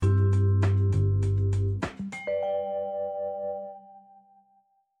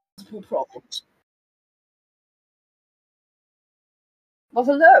multiple problems. Well,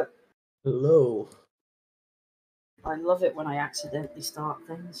 hello. Hello. I love it when I accidentally start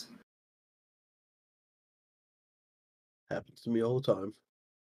things. Happens to me all the time.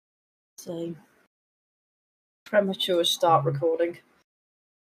 So, premature start recording.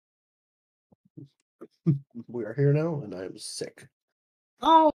 We are here now, and I am sick.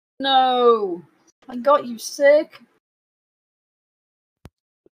 Oh no! I got you sick.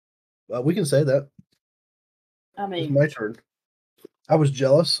 We can say that. I It's mean, my turn. I was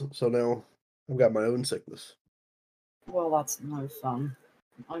jealous, so now I've got my own sickness. well, that's no fun.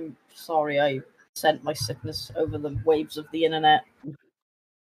 I'm sorry I sent my sickness over the waves of the internet.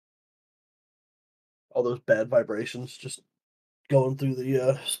 All those bad vibrations just going through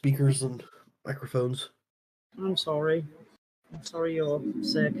the speakers and microphones. I'm sorry. I'm sorry you're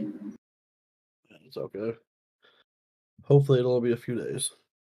sick. It's okay. Hopefully it'll only be a few days.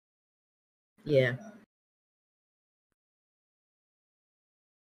 Yeah.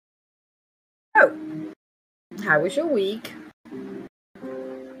 Oh, how was your week?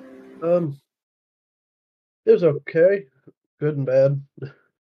 It was okay. Good and bad.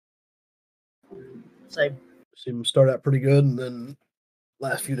 Same. Seemed to start out pretty good, and then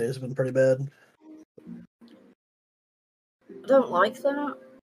last few days have been pretty bad. I don't like that,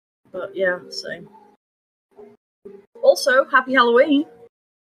 but yeah, same. Also, happy Halloween,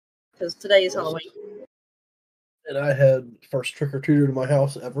 because today is Halloween. And I had first trick or treater to my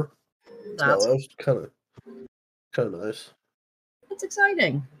house ever. That's So that was kind of nice. It's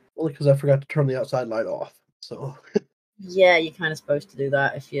exciting. Only because I forgot to turn the outside light off. So Yeah, you're kind of supposed to do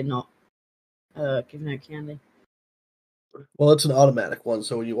that if you're not giving out candy. well, it's an automatic one,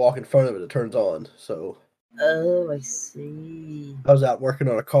 so when you walk in front of it, it turns on. So Oh, I see. I was out working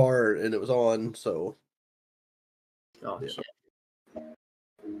on a car and it was on, so Gotcha.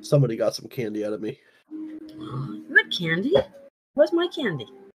 somebody got some candy out of me. You had candy? Where's my candy?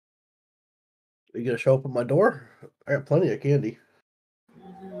 Are you gonna show up at my door? I got plenty of candy.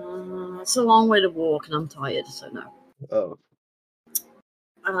 It's a long way to walk, and I'm tired, so no. Oh,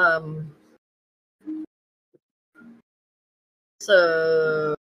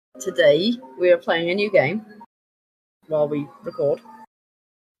 So today we are playing a new game while we record,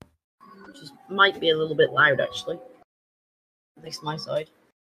 which might be a little bit loud, actually. At least my side.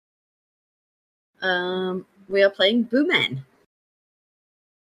 We are playing Boomen.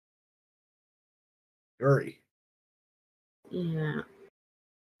 hurry. Yeah.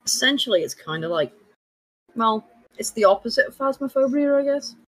 Essentially, it's kind of like, well, it's the opposite of Phasmophobia, I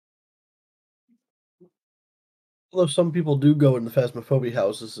guess. Although some people do go into Phasmophobia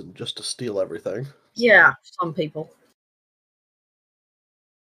houses and just to steal everything. Yeah, some people.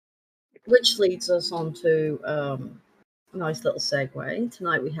 Which leads us on to a nice little segue.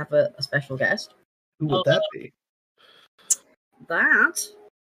 Tonight we have a special guest. Who would that be? That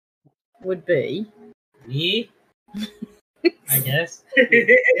would be Me? I guess.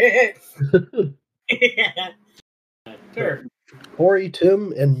 Turf. Corey,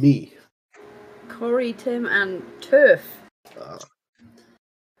 Tim, and me. Corey, Tim, and Turf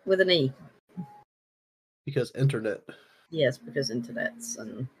with an E. Because internet. Yes, because internets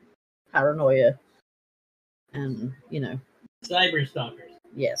and paranoia and, Cyber stalkers.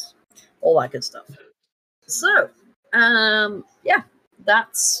 yes, all that good stuff. So, yeah,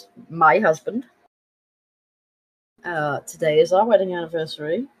 that's my husband. Today is our wedding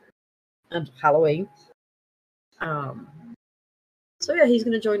anniversary and Halloween. So yeah, he's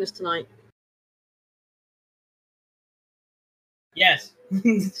going to join us tonight. Yes.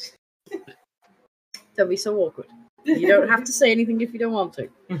 Don't be so awkward. You don't have to say anything if you don't want to.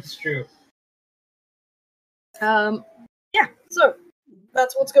 It's true. Yeah, so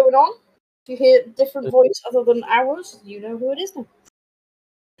that's what's going on. If you hear a different voice other than ours, you know who it is now.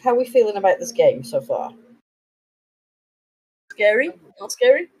 How are we feeling about this game so far? Scary? Not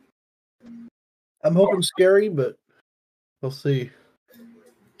scary? I'm hoping scary, but we'll see.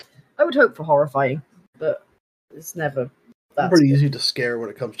 I would hope for horrifying, but it's never that I'm pretty scary. easy to scare when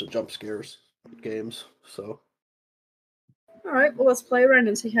it comes to jump scares games, so. Alright, well let's play around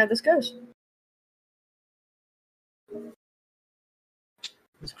and see how this goes.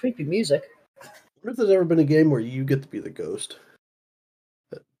 It's creepy music. I wonder if there's ever been a game where you get to be the ghost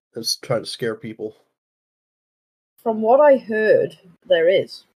that's trying to scare people. From what I heard, there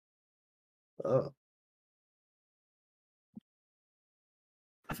is. Oh.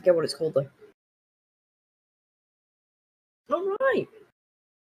 I forget what it's called though. Alright.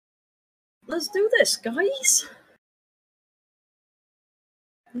 Let's do this, guys.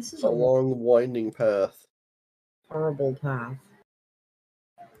 This is a long, winding path. horrible path.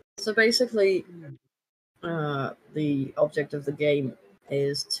 So basically, the object of the game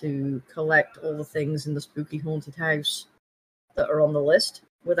is to collect all the things in the spooky haunted house that are on the list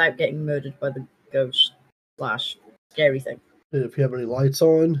without getting murdered by the ghost / scary thing. And if you have any lights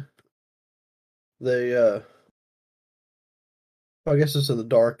on, they I guess it's in the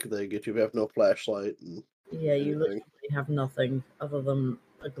dark. They get you if you have no flashlight. And Yeah, you literally have nothing other than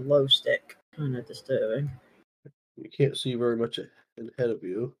a glow stick. Kind of disturbing. you can't see very much ahead of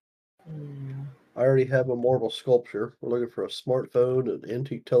you. Yeah. I already have a marble sculpture. We're looking for a smartphone, an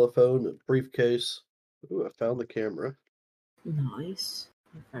antique telephone, a briefcase. Ooh, I found the camera. Nice.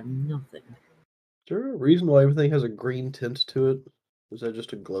 I found nothing. Is there a reason why everything has a green tint to it? Is that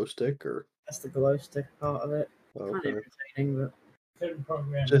just a glow stick or? That's the glow stick part of it. Kind Okay. of irritating, but Certain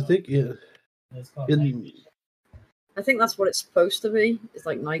program. So I think yeah, It's called in- night vision. I think that's what it's supposed to be. It's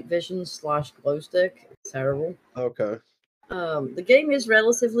like night vision / glow stick. It's terrible. okay. The game is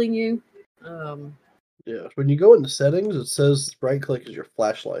relatively new. Yeah. When you go into settings, it says right click is your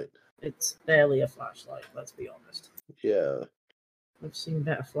flashlight. It's barely a flashlight, let's be honest. Yeah. I've seen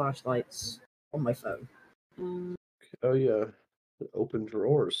better flashlights on my phone. Oh yeah. Open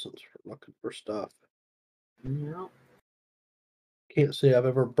drawers since we're looking for stuff. Yeah. Can't say I've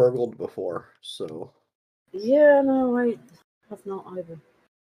ever burgled before, so Yeah, no, I have not either.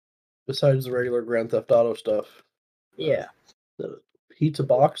 besides the regular Grand Theft Auto stuff, Yeah. the pizza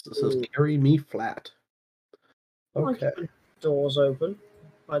box that says Ooh. "Carry me flat." Like Okay. keeping doors open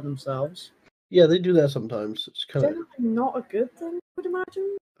by themselves. Yeah, they do that sometimes. It's kind of. Generally not a good thing, I would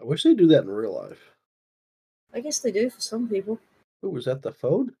imagine. I wish they do that in real life. I guess they do for some people. Oh, was that the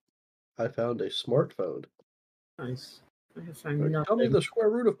phone? I found a smartphone. Nice. I have found Like, tell me nothing. the square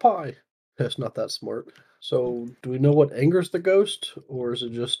root of pi. That's not that smart. So, do we know what angers the ghost, or is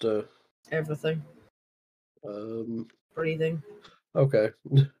it just a? Everything. Um. Breathing. Okay.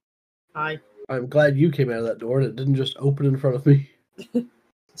 Hi. I'm glad you came out of that door and it didn't just open in front of me.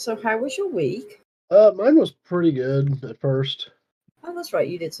 So how was your week? Mine was pretty good at first. Oh, that's right,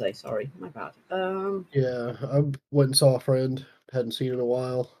 you did say. Sorry, my bad. Yeah, I went and saw a friend. Hadn't seen in a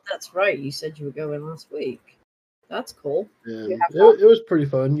while. That's right. You said you were going last week. That's cool. And have fun? it was pretty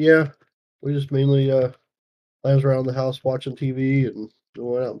fun. Yeah, we just mainly lounged around the house watching TV and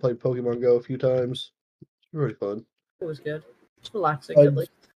went out and played Pokemon Go a few times. It's really fun. It was good. It's relaxing, at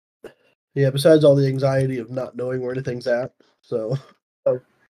least. Yeah, besides all the anxiety of not knowing where anything's at. So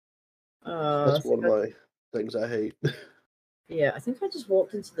I that's one think of my things I hate. yeah, I think I just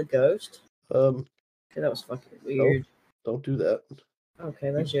walked into the ghost. Okay, Okay, that was fucking weird. don't do that.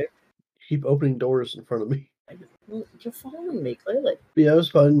 Okay, that's you. Keep opening doors in front of me. Well, you're following me, clearly. But yeah, it was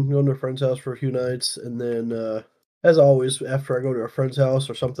fun going to a friend's house for a few nights, and then, as always, after I go to a friend's house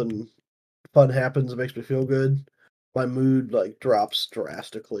or something fun happens that makes me feel good, my mood like drops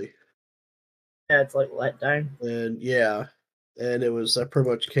drastically. Yeah, it's like let down. And yeah, and it was I pretty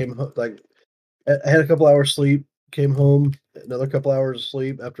much came like I had a couple hours sleep, came home, another couple hours of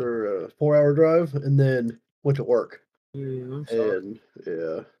sleep after a 4-hour drive, and then went to work. I'm sorry. And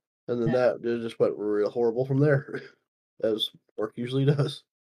yeah, and then that it just went real horrible from there, as work usually does.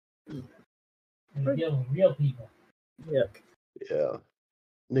 And deal with real people. Yuck. Yeah,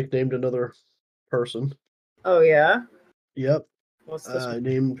 nicknamed another person. Oh yeah. Yep, What's this? I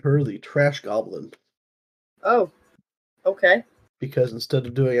named her the Trash Goblin Oh. Okay. because instead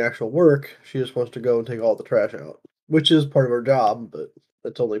of doing actual work, she just wants to go and take all the trash out, which is part of her job, but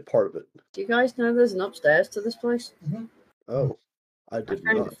that's only part of it. Do you guys know there's an upstairs to this place? Oh, I I did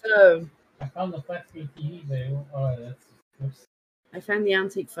found not. the phone. I found the flat screen TV, but that's I found the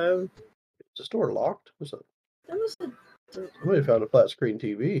antique phone. Is the store locked? What's up? That was a, Somebody found a flat screen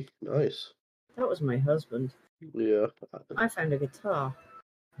TV. Nice. that was my husband. Yeah, I found a guitar.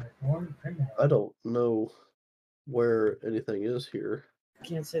 one criminal. I don't know where anything is here.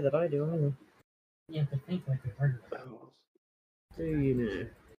 Can't say that I do either. You have to think like a hard. Oh, Do you know?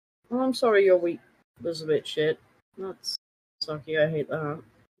 Well, I'm sorry your week was a bit shit. That's sucky. I hate that.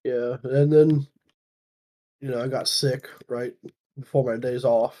 yeah, and then I got sick right before my days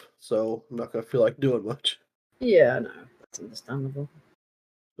off, so I'm not gonna feel like doing much. Yeah, no, that's understandable.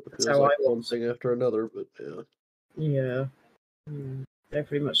 It That's feels how like I one was. thing after another, but yeah. Yeah. I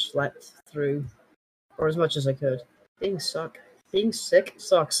pretty much slept through, or as much as I could. Being sick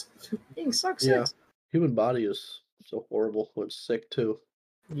sucks. Being sucks. Yeah. Human body is so horrible when it's sick too.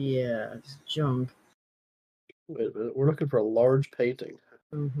 Yeah, it's junk. Wait a minute, we're looking for a large painting.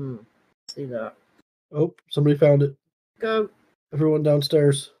 Mm-hmm. See that. Oh, somebody found it. Go. Everyone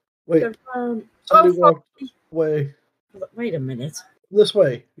downstairs. Wait, Go. somebody fuck walked away. Wait a minute. This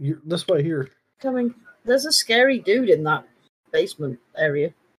way. This way here. Coming. There's a scary dude in that basement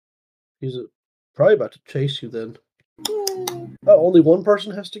area. He's probably about to chase you then. I Oh, only one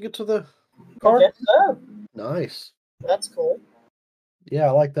person has to get to the car? guess so. Nice. That's cool. Yeah,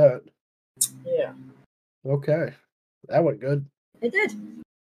 I like that. Yeah, Okay. That went good. it did.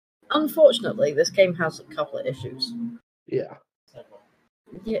 Unfortunately, this game has a couple of issues. Yeah. Several.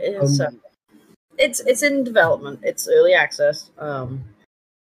 Yeah, it's Um, it's in development. It's early access. I'm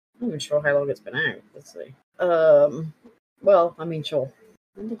not even sure how long it's been out. Let's see. Well, I mean, sure.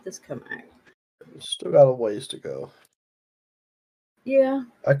 When did this come out? still got a ways to go. Yeah,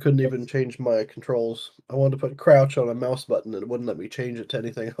 I couldn't even change my controls. I wanted to put crouch on a mouse button and it wouldn't let me change it to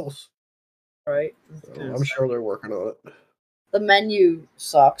anything else. right. So I'm sure they're working on it. The menu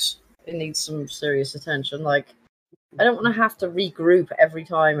sucks. It needs some serious attention. Like, I don't want to have to regroup every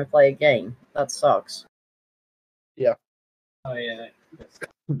time I play a game. That sucks. Oh yeah, that's,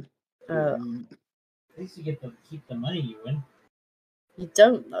 Uh, at least you get to keep the money you win. you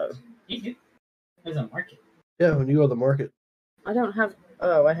don't though. You do. There's a market. Yeah, when you go to the market, I don't have.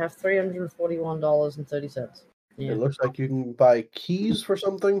 Oh, I have $341.30. Yeah. it looks like you can buy keys for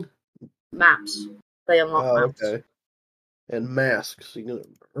something. Maps. They unlock Oh, maps. okay. And masks. You can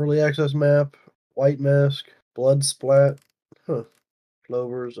early access map, white mask, blood splat. Huh.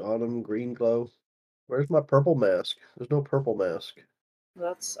 Clovers, autumn, green glow. Where's my purple mask? There's no purple mask.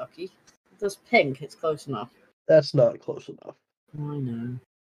 That's sucky. There's pink. It's close enough. That's not close enough. I know.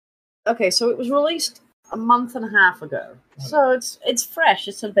 Okay, so it was released a month and a half ago. So it's fresh.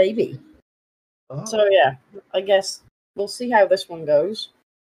 It's a baby. Oh, So yeah, I guess we'll see how this one goes.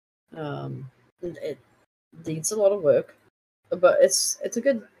 It needs a lot of work, but it's a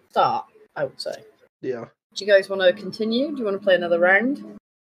good start, I would say. yeah. Do you guys want to continue? Do you want to play another round,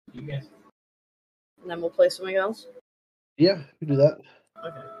 You guys. and then we'll play something else? Yeah, you do that.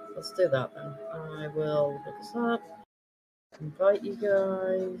 Okay, let's do that then. I will look this up. Invite you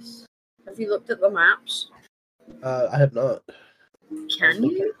guys. Have you looked at the maps? I have not. Can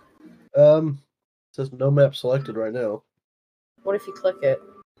you? It says no map selected right now. What if you click it?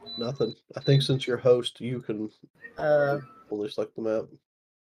 Nothing. I think since you're host, you can Uh, only select the map.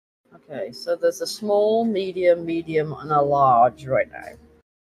 okay, so there's a small, medium, and a large right now.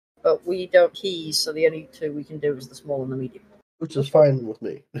 But we don't keys, so the only two we can do is the small and the medium. Which is fine with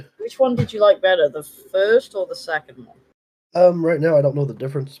me. Which one did you like better, the first or the second one? Right now I don't know the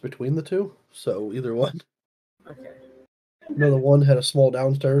difference between the two, so either one. Okay. The one had a small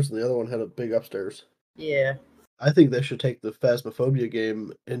downstairs and the other one had a big upstairs. Yeah. I think they should take the Phasmophobia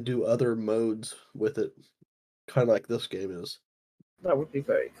game and do other modes with it, kind of like this game is. That would be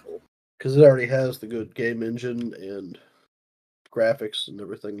very cool. Because it already has the good game engine and graphics and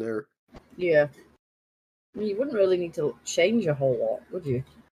everything there. Yeah. I mean, you wouldn't really need to change a whole lot, would you?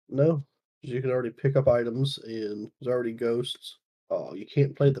 No, 'cause you can already pick up items and there's already ghosts. Oh, you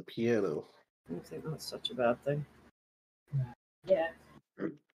can't play the piano. I don't think that's such a bad thing. Yeah.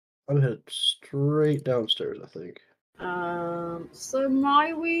 I'm headed straight downstairs, I think. So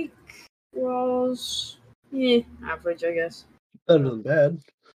my week was average, I guess. Better than bad.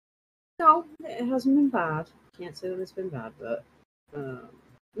 No, it hasn't been bad. Can't say that it's been bad, but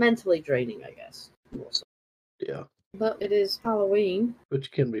mentally draining, I guess. More so. Yeah, But it is Halloween.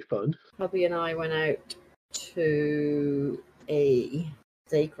 which can be fun. Hubby and I went out to a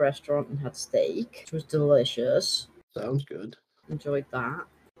steak restaurant and had steak, which was delicious. Sounds good. Enjoyed that.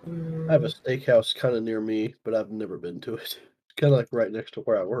 I have a steakhouse kind of near me, but I've never been to it. It's kind of like right next to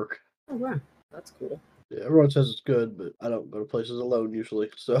where I work. Oh wow, that's cool. Yeah, everyone says it's good, but I don't go to places alone usually,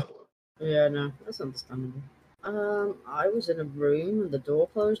 so Yeah, no, that's understandable. I was in a room and the door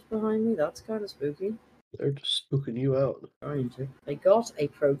closed behind me. That's kind of spooky. they're just spooking you out. Trying to. I got a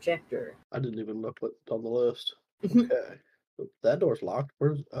projector. I didn't even look what's on the list. Mhm. Okay. That door's locked.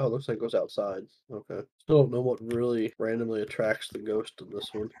 Where's oh, it looks like it goes outside. Okay. Still don't know what really randomly attracts the ghost in this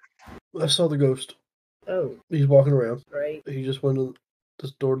one. I saw the ghost. Oh, He's walking around. great. He just went in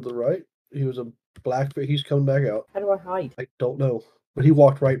this door to the right. He was a black he's coming back out. How do I hide? I don't know. But he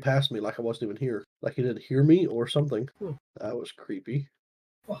walked right past me like I wasn't even here. Like he didn't hear me or something. Hmm. That was creepy.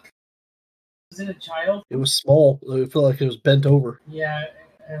 Is it a child? It was small. It felt like it was bent over. Yeah.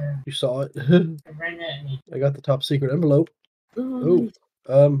 You saw it. It ran at me. I got the top secret envelope. Oh,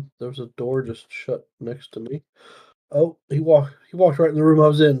 There was a door just shut next to me. Oh, he walked right in the room I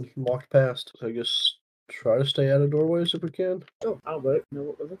was in and walked past. So I guess try to stay out of doorways if we can. oh, I'll work. Know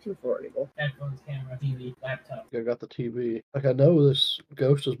what we're looking for anymore. Headphones, camera, TV, laptop. I got the TV. Like I know this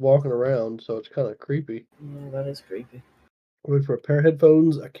ghost is walking around, so it's kind of creepy. Yeah, that is creepy. I'm looking for a pair of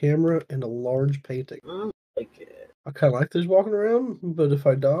headphones, a camera, and a large painting. I don't like it. I kind of like this walking around, but if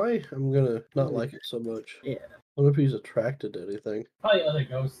I die, I'm gonna not like it so much. Yeah. What if he's attracted to anything? Probably other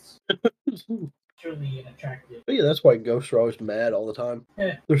ghosts. But Truly attractive. yeah, that's why ghosts are always mad all the time.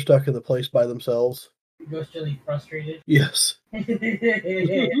 Yeah. They're stuck in the place by themselves. Ghosts really frustrated. Yes.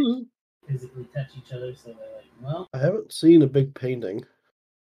 Physically touch each other, so they're like, well, I haven't seen a big painting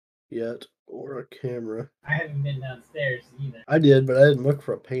yet or a camera. I haven't been downstairs either. I did, but I didn't look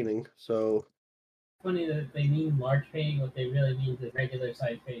for a painting. So Funny that they mean large painting, what they really mean is regular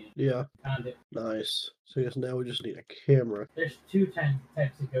size painting. yeah, Found it. nice. So I guess now we just need a camera. There's two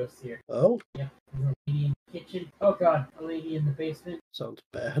types of ghosts here. Oh, Yep. There's a lady in the kitchen. Oh god, a lady in the basement. sounds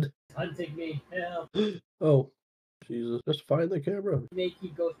bad. Hunting me. Help. Oh, Jesus. Just find the camera. Make you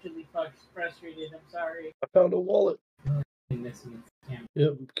ghostly frustrated. I'm sorry. I found a wallet. I'm missing the camera.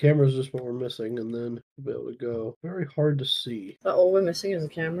 Yep, camera's just what we're missing, and then we'll be able to go. Very hard to see. Is that all we're missing is a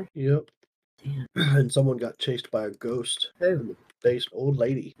camera? Yep. Damn. And someone got chased by a ghost. Who? Based old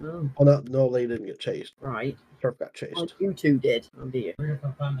lady. Oh, Oh, no, lady didn't get chased. right. Turf got Well, chased. you two did. Oh dear. Where if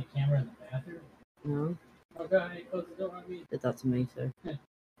I found the camera in the bathroom? No, Oh god, close the door on me. did that to me too.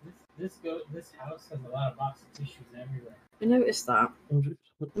 This house has a lot of box of tissues everywhere. I noticed that. Oh, geez.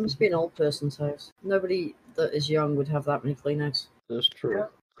 It must be an old person's house. Nobody that is young would have that many Kleenex, That's true. Yeah.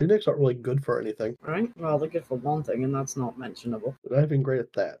 Kleenex aren't really good for anything. right? Well, they're good for one thing, and that's not mentionable. They're not even great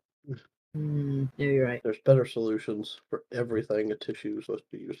at that. Yeah, you're right. There's better solutions for everything a tissue is supposed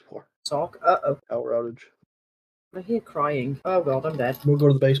to be used for. Sock. Uh-oh. Power outage. I hear crying. Oh god, I'm dead. We'll go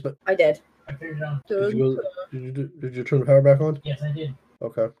to the basement. I did. I figured out. Did you go? Did you turn the power back on? Yes, I did.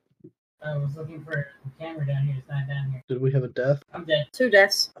 Okay. I was looking for a camera down here. It's not down here. Did we have a death? I'm dead. 2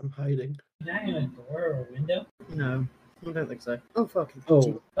 deaths. I'm hiding. Did I have a door or a window? No, I don't think so. Oh fuck.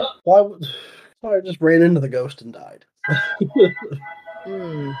 Oh, why? Why I just ran into the ghost and died.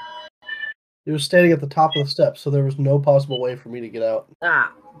 Hmm. He was standing at the top of the steps, so there was no possible way for me to get out.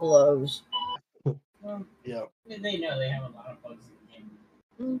 That blows. Well, Yeah. they know they have a lot of bugs in the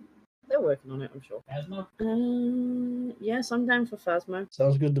game. They're working on it, I'm sure. Phasma? Yes, I'm down for Phasmo.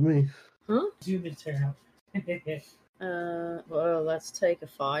 Sounds good to me. Zoom it out. Well, let's take a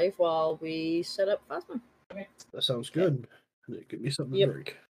 5 while we set up Phasmo. That sounds good. Give me something Yep. to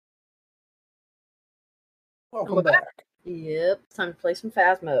drink. Welcome we're back. back. Yep, time to play some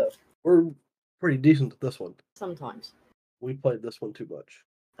Phasmo. We're pretty decent at this one. Sometimes. We played this one too much.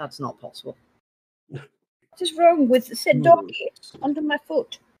 That's not possible. What is wrong with said doggy under my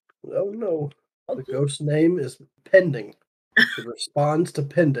foot? Oh no. The Okay. ghost's name is Pending. It responds to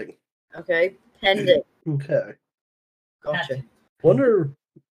pending. Okay, pending. Okay. Gotcha. Wonder.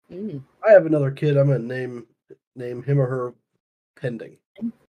 Mm, I have another kid. I'm gonna name him or her Pending.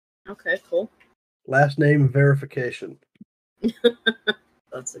 okay, cool. Last name verification.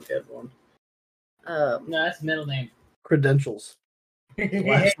 That's a good one. No, that's middle name. Credentials.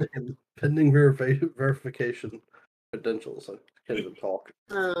 Last name Pending verification. Credentials. I can't even talk.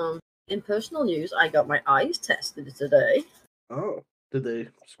 In personal news, I got my eyes tested today. Oh, did they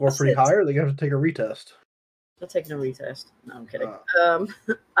score That's pretty it. high, or they have to take a retest? They're taking a retest. No, I'm kidding. Ah.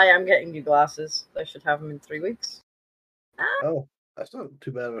 I am getting new glasses. I should have them in 3 weeks. Oh, that's not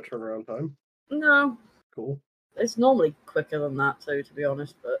too bad of a turnaround time. No, Cool. it's normally quicker than that too, to be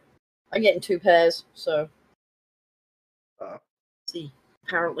honest. But I'm getting 2 pairs, so. Ah. See,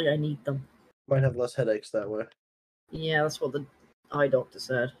 apparently I need them. Might have less headaches that way. Yeah, that's what the eye doctor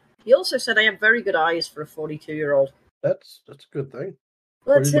said. He also said I have very good eyes for a 42-year-old. That's a good thing.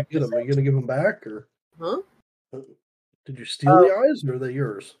 Where Let's did you get them? Are you gonna give them back, or Huh? did you steal the eyes, or are they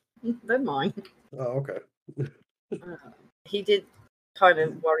yours? They're mine. Oh, okay. He did kind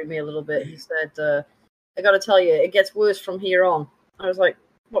of worry me a little bit. He said, I gotta tell you, it gets worse from here on. I was like,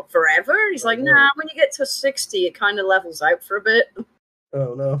 what, forever? He's like, nah, when you get to 60, it kind of levels out for a bit.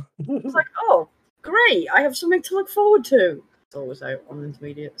 Oh no. I was like, oh, great, I have something to look forward to. It's always out on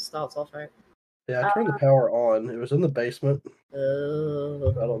intermediate, starts off out. Yeah, I turned the power on. It was in the basement. I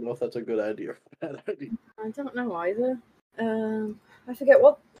I don't know if that's a good idea or bad idea. don't know either. I forget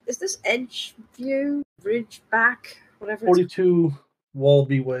what is this Edge View Bridge back, whatever. It's 42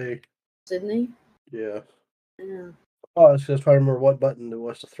 Wallaby Way. Sydney. Yeah. Yeah. Oh, I was just trying to remember what button it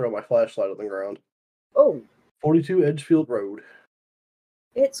was to throw my flashlight on the ground. Oh, 42 Edgefield Road.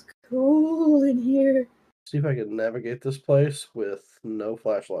 it's cool in here. See if I can navigate this place with no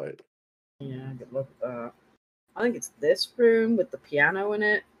flashlight. Yeah, good luck with that. I think it's this room with the piano in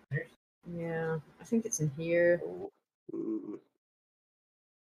it. Yeah, I think it's in here. Oh.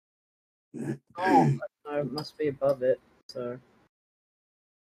 Oh, no, it must be above it. So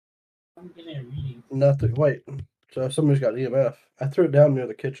I'm getting a reading. Nothing. Wait. So somebody's got EMF. I threw it down near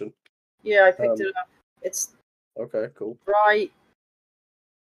the kitchen. yeah, I picked it up. It's Okay, cool. right.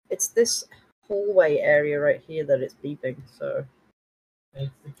 It's this hallway area right here that it's beeping. So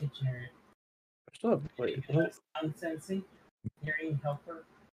It's the kitchen area. Stop. Wait. What? Sound sensing, hearing helper,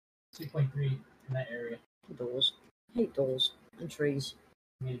 2.3 in that area. doors. I hate doors and trees.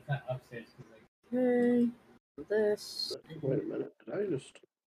 I mean, it's not upstairs. 'Cause, like, Okay. This. Wait a minute. Did I just?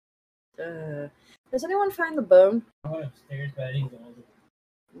 Has anyone found the bone? I went upstairs, but I didn't go all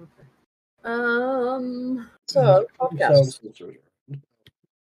the way. Okay. So Sound podcast. sensors.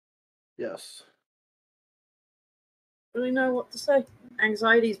 Yes. Really know what to say.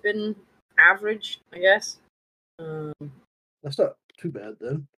 Anxiety's been average, I guess. That's not too bad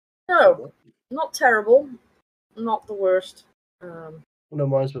then. No, not terrible. Not the worst. No,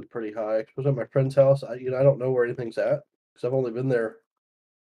 mine's been pretty high. Especially at my friend's house. I don't know where anything's at because I've only been there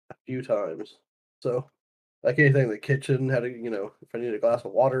a few times. So, like anything in the kitchen, had to, if I need a glass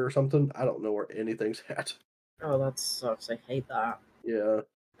of water or something, I don't know where anything's at. Oh, that sucks. I hate that. Yeah.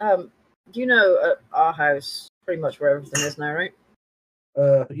 You know at our house pretty much where everything is now, right?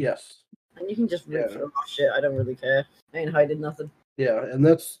 Yes. And you can just reach Yeah. for our shit. I don't really care. I ain't hiding nothing. Yeah, and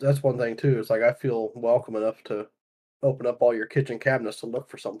that's one thing too. It's like I feel welcome enough to open up all your kitchen cabinets to look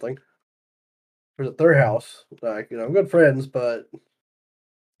for something. Because at their house, like, I'm good friends, but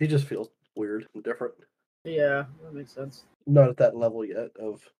he just feels weird and different. Yeah, that makes sense. Not at that level yet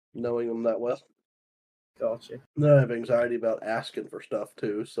of knowing them that well. Gotcha. Then I have anxiety about asking for stuff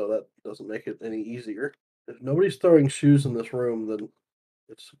too, so that doesn't make it any easier. If nobody's throwing shoes in this room, then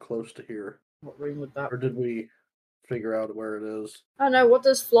it's close to here. What room would that Or did we figure out where it is? Oh no, what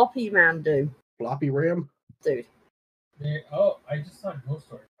does Floppy Man do? Floppy RAM? Dude. There. Oh, I just saw a ghost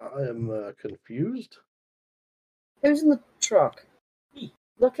story. I am confused. Who's in the truck? Me.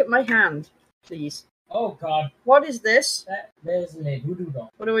 Look at my hand, please. Oh God, What is this? that is a voodoo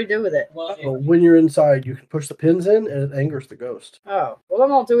doll. What do we do with it? Well, Oh, when you're inside, you can push the pins in, and it angers the ghost. Oh, well, I'm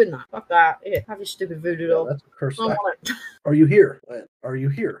not doing that. Fuck that. Here, have your stupid voodoo Yeah, doll. that's a curse. I don't want it. Are you here? Are you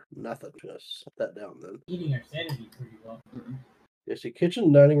here? Nothing. Just set that down then. eating our sanity pretty well. You see, kitchen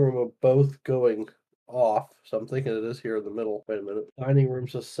and dining room are both going off, so I'm thinking it is here in the middle. Wait a minute. Dining room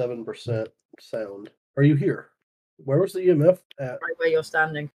says 7% sound. Are you here? Where was the EMF at? Right where you're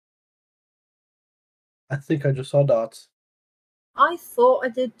standing. I think I just saw dots. I thought I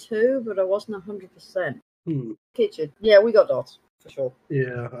did too, but I wasn't 100%. Hmm. Kitchen. Yeah, we got dots, for sure.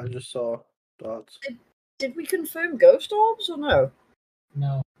 Yeah, I just saw dots. Did we confirm ghost orbs or no?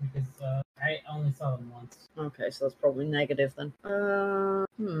 No, because I only saw them once. Okay, so that's probably negative then.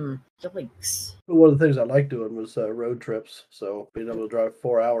 Yikes. One of the things I like doing was road trips, so being able to drive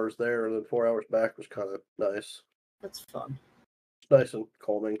 4 hours there and then 4 hours back was kind of nice. That's fun. It's nice and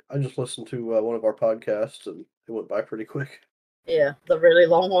calming. I just listened to one of our podcasts and it went by pretty quick. Yeah, the really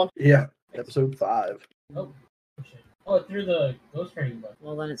long one. Yeah, episode 5. Oh, shit. Oh, it threw the ghost writing button.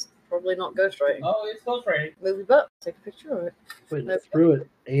 Well, then it's probably not ghost writing. Oh, it's ghost writing. Movie butt. Take a picture of it. Wait, Okay. through it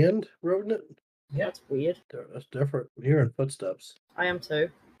and wrote it? Yep. That's weird. That's different. I'm hearing footsteps. I am too.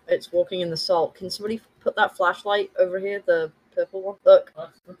 It's walking in the salt. Can somebody put that flashlight over here, the purple one? Look. Oh,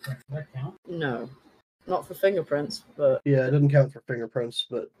 it's footprint. Does that count? No. Not for fingerprints, but Yeah, it didn't count for fingerprints,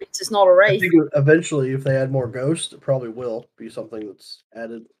 but it's not a I wraith. think eventually, if they add more ghosts, it probably will be something that's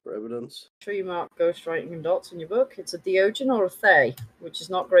added for evidence. Sure you mark ghost writing and dots in your book. It's a Diogen or a Thay, which is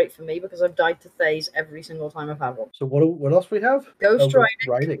not great for me because I've died to Thays every single time I've had one. So what else we have? Ghost Oh, writing.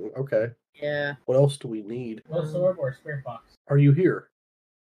 writing. Okay. Yeah. What else do we need? Ghost orb or spirit box? Are you here?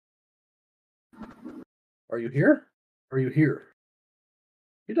 Are you here? Are you here?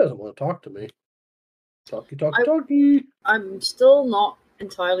 He doesn't want to talk to me. Talkie. I'm still not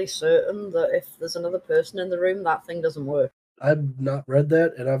entirely certain that if there's another person in the room, that thing doesn't work. I've not read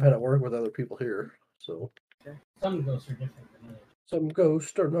that, and I've had it work with other people here. So Some ghosts are different than others. some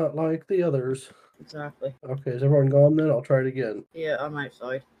ghosts are not like the others. Exactly. Okay, is everyone gone then? I'll try it again. Yeah, I'm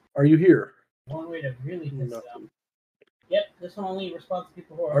outside. Are you here? One way to really piss it off. Nothing. Yep, this one only responds to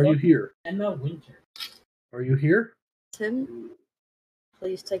people who are Are you lucky. here? Emma Winter. Are you here? Tim,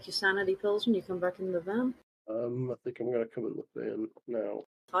 please take your sanity pills when you come back in the van. I think I'm gonna come in the van now.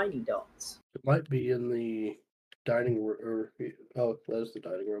 Tiny dots. It might be in the dining room, or oh, that is the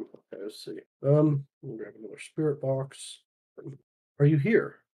dining room. Okay, let's see. We'll grab another spirit box. Are you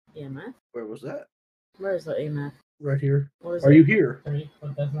here? EMF? Where was that? Where is that EMF? Right here. What is Are it? you here?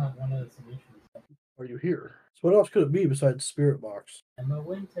 But that's not one of the solutions. Are you here? So what else could it be besides spirit box? Emma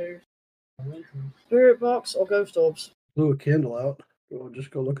Winters. Emma Winters. Spirit box or ghost orbs? Blew a candle out. We'll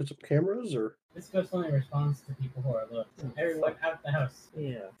just go look at some cameras, or This ghost only responds to people who are low. Everyone out the house.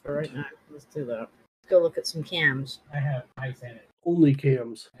 Yeah, for right now. Let's do that. Let's go look at some cams. I have high sanity. only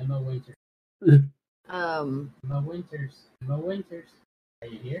cams. Emma Winters. Um, Emma Winters. Emma Winters. Are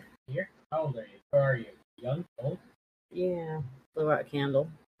you here? Here? How old are you? Where are you? Young? Old? Yeah, blew out a candle.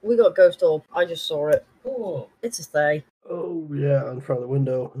 We got Ghost Orb. I just saw it. Cool. It's a stay. Oh yeah, in front of the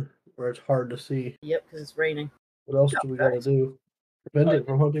window where it's hard to see. Yep, because it's raining. What else do we gotta Nice. do? Prevent it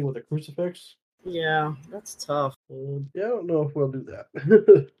from hunting with a crucifix? Yeah, that's tough. Yeah, I don't know if we'll do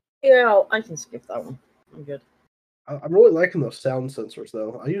that. Yeah, I can skip that one. I'm good. I'm really liking those sound sensors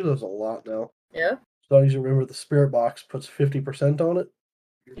though. I use those a lot now. Yeah? As long as you remember the spirit box puts 50% on it.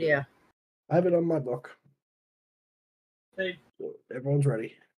 Yeah. I have it on my book. Hey. So everyone's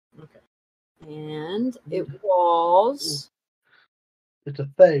ready. Okay. And it was. It's a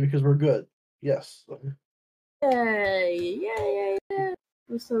Thay because we're good. Yes. Yay! Yay! Yay!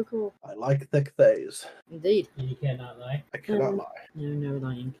 It was so cool. I like thick Thays. Indeed. And you cannot lie. I cannot lie. No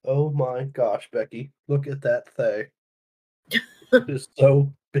lying. Oh my gosh, Becky. Look at that Thay. It is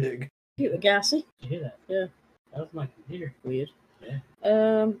so big. Cute, gassy. Did you hear that? Yeah. That was my computer. Weird. Yeah.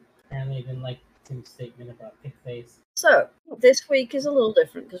 Apparently, I didn't like Tim's statement about thick face. So this week is a little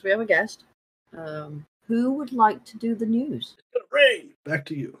different because we have a guest. Who would like to do the news? It's gonna rain. Back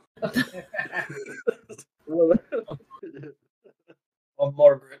to you. I'm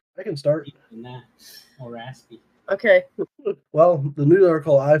Margaret. I can start. Nah, more raspy. Okay. Well, the news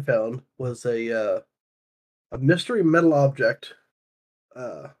article I found was a mystery metal object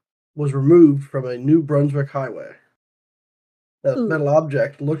was removed from a New Brunswick highway. That Ooh. metal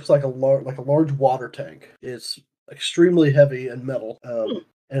object looks like a large water tank. It's extremely heavy and metal, and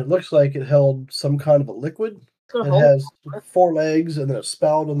it looks like it held some kind of a liquid. It's got a It hole. has 4 legs and then a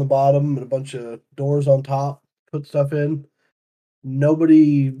spout on the bottom and a bunch of doors on top. Put stuff in.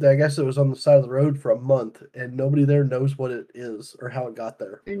 Nobody, I guess it was on the side of the road for a month, and nobody there knows what it is or how it got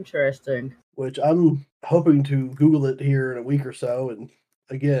there. Interesting. Which I'm hoping to Google it here in a week or so and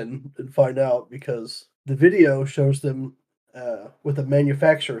find out, because the video shows them with a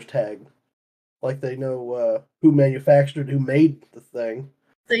manufacturer's tag. Like they know who manufactured, who made the thing.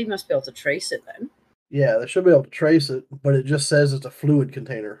 They must be able to trace it then. Yeah, they should be able to trace it, but it just says it's a fluid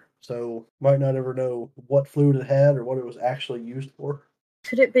container. So might not ever know what fluid it had or what it was actually used for.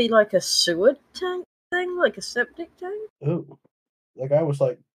 Could it be like a sewer tank thing, like a septic tank? Oh, like I was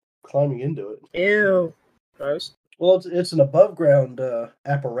like climbing into it. Ew, gross. Well, it's an above ground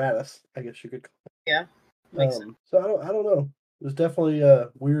apparatus, I guess you could call Yeah, it. makes sense. So I don't know. It was definitely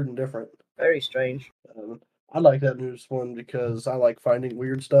weird and different. Very strange. I like that news one because I like finding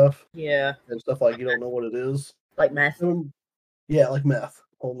weird stuff Yeah, and stuff like you don't know what it is. like meth. Yeah, like meth.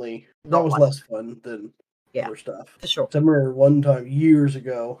 Only that Not was like- less fun than Yeah. other stuff. For sure. So I remember one time years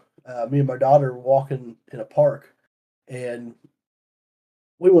ago, me and my daughter were walking in a park, and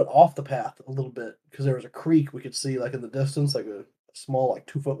we went off the path a little bit because there was a creek we could see like in the distance, like a small, like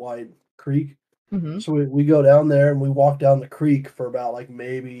 2-foot wide creek. Mm-hmm. So we go down there and we walk down the creek for about like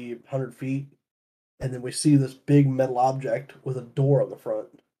maybe 100 feet, and then we see this big metal object with a door on the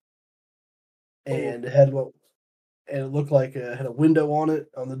front, and it looked like it had a window on it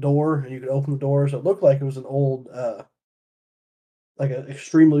on the door, and you could open the door. So it looked like it was an old, like an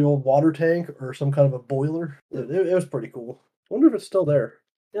extremely old water tank or some kind of a boiler. It was pretty cool. I wonder if it's still there.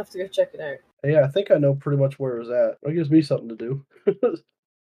 You have to go check it out. Yeah, I think I know pretty much where it was at. That gives me something to do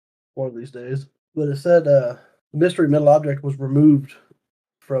one of these days. But it said the mystery metal object was removed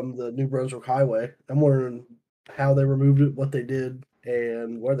from the New Brunswick Highway. I'm wondering how they removed it, what they did,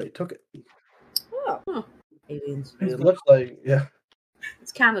 and where they took it. Oh, huh. Aliens. It looks like, yeah.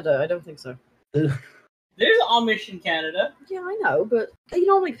 It's Canada. I don't think so. There's Amish in Canada. Yeah, I know, but they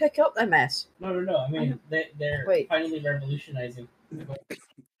normally pick up their mess. No. I mean, they're Wait. finally revolutionizing.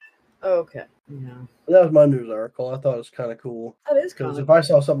 Okay. Yeah. That was my news article. I thought it was kind of cool. That is kind Because of. if I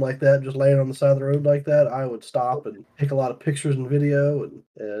saw something like that just laying on the side of the road like that, I would stop and take a lot of pictures and video,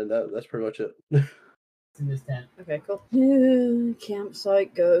 and that's pretty much it. It's in this tent. Okay, cool.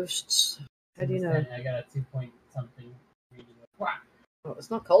 Campsite ghosts. How do you know? I got a 2-point something reading. Wow. Oh, it's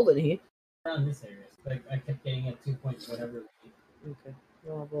not cold in here. Around this area. Like, I kept getting a 2 point whatever. Okay.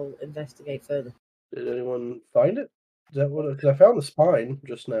 Well, we'll investigate further. Did anyone find it? Is that what? Because I found the spine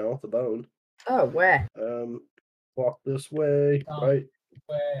just now, the bone. Oh, where? Walk this way, right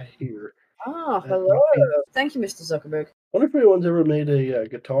here. Ah, At hello. my feet. Thank you, Mr. Zuckerberg. Wonder if anyone's ever made a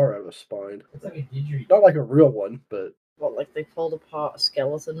guitar out of a spine. It's like a didgeridoo. Not like a real one, but What, like they pulled apart a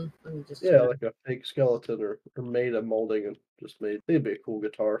skeleton and just yeah, like a fake skeleton or made a molding and just made. It'd be a cool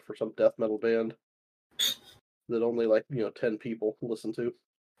guitar for some death metal band that only 10 people listen to.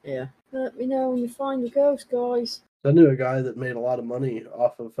 Yeah. Let me know when you find the ghost, guys. I knew a guy that made a lot of money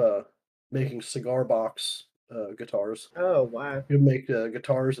off of making cigar box guitars. Oh, wow. He would make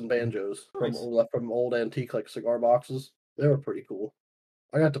guitars and banjos Nice. from old antique like cigar boxes. They were pretty cool.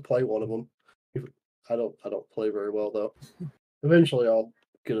 I got to play one of them. I don't play very well though. Eventually, I'll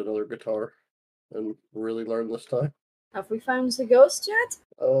get another guitar and really learn this time. Have we found the ghost yet?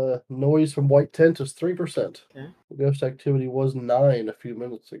 Noise from white tent is 3%. Okay. The ghost activity was 9 a few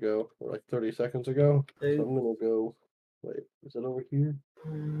minutes ago, or like 30 seconds ago. So Ooh. I'm gonna go. Wait, is it over here?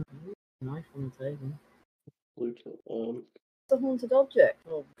 Knife on the table. Blue tent. It's a haunted object,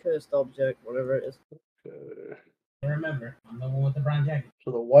 or cursed object, whatever it is. Okay. Remember, I'm the one with the brown jacket.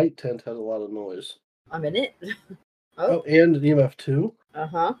 So the white tent has a lot of noise. I'm in it. Oh, and an EMF 2.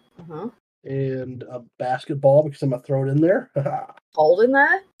 Uh-huh. And a basketball because I'm gonna throw it in there. Cold in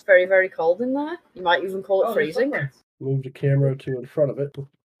there. It's very, very cold in there. You might even call it There's freezing. footprints Move the camera to in front of it.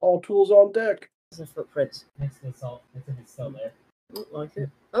 All tools on deck. There's a footprint. next to the salt. It's if it's still there. Look like it.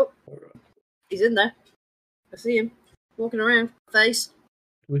 Oh, Alright. he's in there. I see him. Walking around. Face.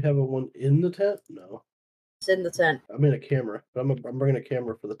 Do we have a one in the tent? No. It's in the tent. I'm in a camera. But I'm bringing a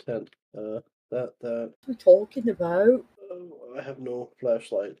camera for the tent. That. What are we talking about? Oh, I have no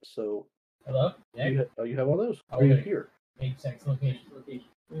flashlight, so Hello? Yeah. you have all those? Oh, Are you okay. here? Page 6 location.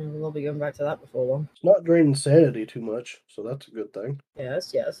 We'll be going back to that before long. It's not draining sanity too much, so that's a good thing.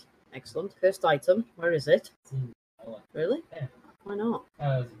 Yes. Excellent. First item. Where is it? Oh, Really? Yeah. Why not?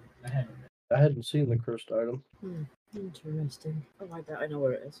 I had I hadn't seen the cursed item. Interesting. Oh, I bet I know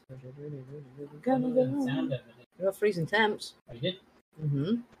where it is. sound of it. We got freezing temps. Oh, you did?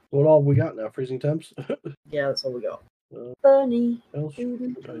 Mm-hmm. What all we got now? Freezing temps? Yeah, that's all we got. Uh, Bunny. else?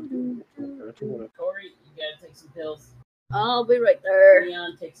 What I do? I think what Corey, you gotta take some pills. I'll be right there.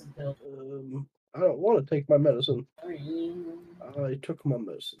 Leon, take some pills. I don't want to take my medicine. Corey. I took my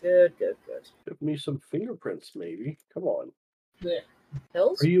medicine. Good. Give me some fingerprints, maybe. Come on. Good.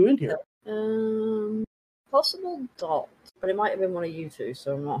 Pills? Are you in here? Possible dot. But it might have been one of you two,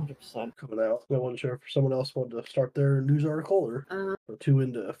 so I'm not 100%. Coming out. I wasn't sure if someone else wanted to start their news article or too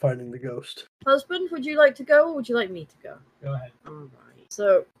into finding the ghost. Husband, would you like to go or would you like me to go? Go ahead. Alright.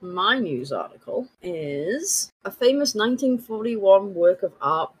 So, my news article is a famous 1941 work of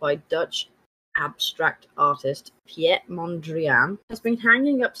art by Dutch abstract artist Piet Mondrian has been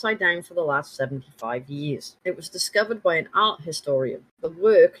hanging upside down for the last 75 years. It was discovered by an art historian. The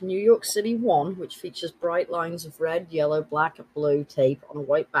work, New York City 1, which features bright lines of red, yellow, black, and blue tape on a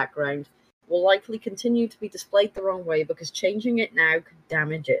white background, will likely continue to be displayed the wrong way because changing it now could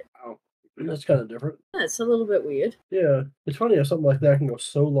damage it. Wow. That's kind of different. Yeah, it's a little bit weird. Yeah. It's funny how something like that can go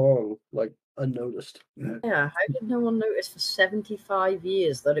so long, like, unnoticed. Yeah, how did no one notice for 75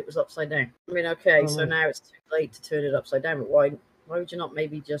 years that it was upside down? I mean, okay, so now it's too late to turn it upside down, but why would you not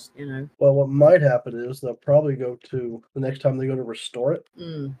maybe just, Well, what might happen is they'll probably go to, the next time they go to restore it,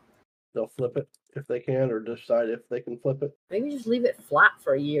 they'll flip it if they can, or decide if they can flip it. maybe just leave it flat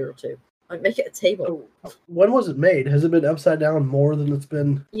for a year or two. Like, make it a table. So, when was it made? Has it been upside down more than it's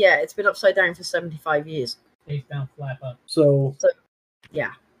been? Yeah, it's been upside down for 75 years. Face down, flap up. So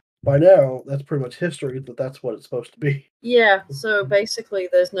yeah. By now, that's pretty much history that that's what it's supposed to be. Yeah, so basically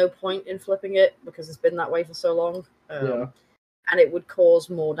there's no point in flipping it because it's been that way for so long. Yeah. And it would cause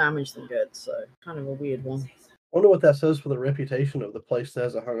more damage than good, so kind of a weird one. Wonder what that says for the reputation of the place that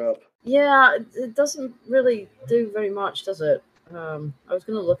has it hung up. Yeah, it doesn't really do very much, does it? I was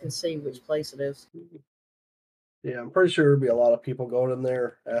going to look and see which place it is. Yeah, I'm pretty sure there'd be a lot of people going in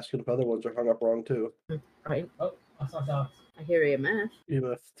there asking if other ones are hung up wrong too. Right. Oh, I saw dogs. I hear EMF.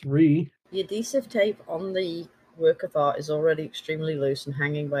 EMF 3. The adhesive tape on the work of art is already extremely loose and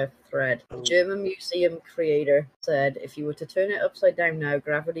hanging by a thread. The German museum creator said if you were to turn it upside down now,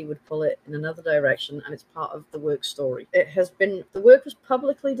 gravity would pull it in another direction, and it's part of the work's story. The work was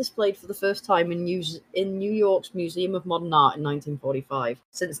publicly displayed for the first time in New York's Museum of Modern Art in 1945.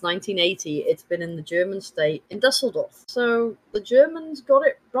 Since 1980, it's been in the German state in Dusseldorf. So the Germans got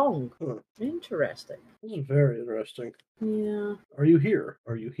it wrong. Interesting. This is very interesting. Yeah. Are you here?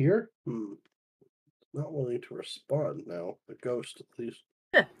 Are you here? Not willing to respond now. The ghost, at least.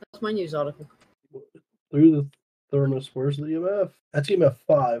 Yeah, that's my news article. Through the thermos, where's the EMF? That's EMF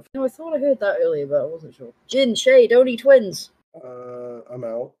 5. No, I thought I heard that earlier, but I wasn't sure. Jin, Shay, Dodie twins. I'm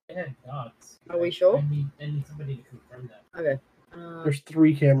out. They had dogs. Are we sure? I need somebody to confirm that. Okay. There's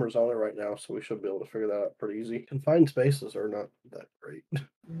 3 cameras on it right now, so we should be able to figure that out pretty easy. Confined spaces are not that great.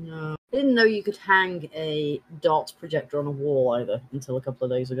 No. I didn't know you could hang a dot projector on a wall either until a couple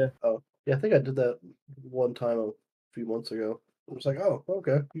of days ago. Oh, yeah, I think I did that one time a few months ago. I was like, oh,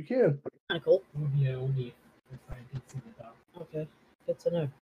 okay, you can. Kind of cool. It would be only if I did see the dog. Okay, good to know.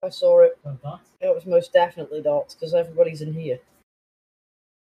 I saw it. So dogs? It was most definitely dots because everybody's in here.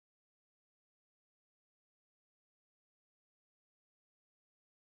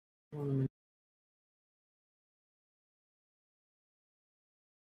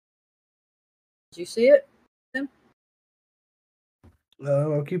 Did you see it?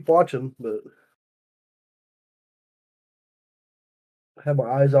 I'll keep watching, but I had my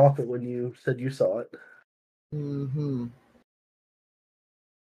eyes off it when you said you saw it. Mm-hmm.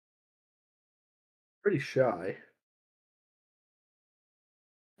 Pretty shy.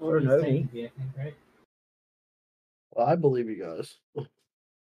 Or an He's Oni. technically, I think, right? Well, I believe you guys.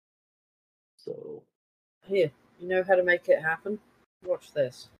 So, Here, you know how to make it happen? Watch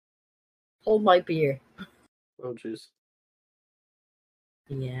this. Hold my beer. oh jeez,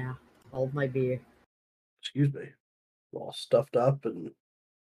 Yeah, hold my beer. excuse me. All stuffed up and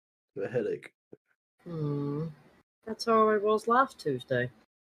a headache. That's how I was last Tuesday.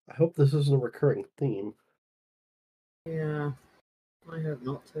 I hope this isn't a recurring theme. Yeah, I hope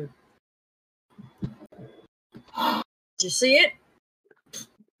not to. Did you see it?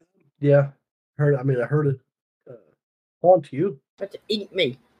 Yeah, heard. I mean, I heard it. Haunt you. Tried to eat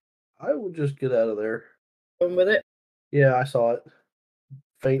me. I would just get out of there. Going with it. Yeah, I saw it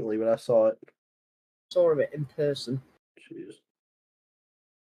faintly, but I saw it. Saw it in person. Jeez.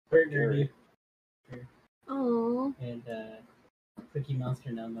 Burger Scary. Oh. and Cookie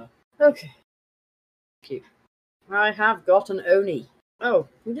Monster Number. Okay. Cute. I have got an Oni. Oh,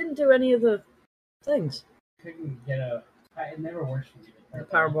 we didn't do any of the things. Couldn't get a. It never works for me. The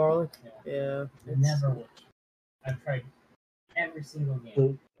parabolic. Yeah. Yeah. It never works. I've tried every single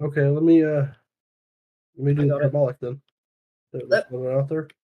game. Okay, let me do I the got it. parabolic then. There's one out there.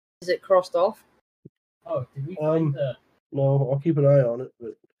 Is it crossed off? Oh, did we find the? No, I'll keep an eye on it,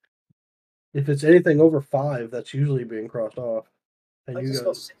 but if it's anything over 5, that's usually being crossed off. And I you just got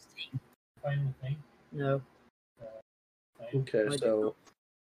got 16. Find the thing? No. okay, I did so not.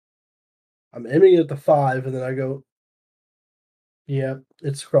 I'm aiming at the 5, and then I go. Yeah,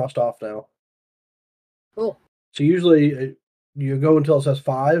 it's crossed off now. Cool. So usually you go until it says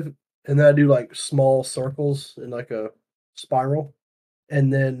 5, and then I do like small circles in like a spiral,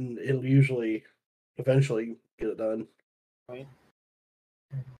 and then it'll usually eventually get it done. Right.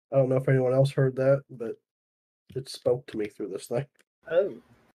 I don't know if anyone else heard that, but it spoke to me through this thing. Oh.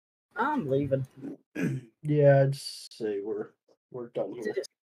 I'm leaving. Yeah, I'd say we're done here. Did it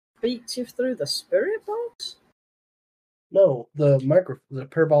speak you through the spirit box? No, the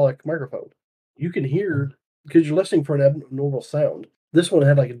parabolic microphone. You can hear because you're listening for an abnormal sound. This one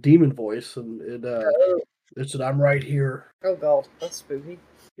had like a demon voice, and Oh. it said, "I'm right here." Oh god, that's spooky.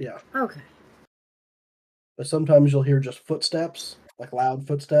 Yeah, Okay. but sometimes you'll hear just footsteps, like loud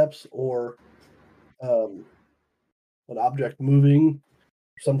footsteps, or an object moving.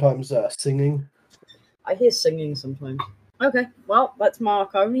 Sometimes singing. I hear singing sometimes. Okay, well, let's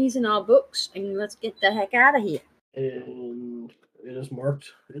mark Onis in our books and let's get the heck out of here. And it is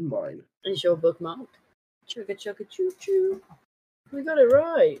marked in mine. Is your book marked? Chugga chugga choo choo. We got it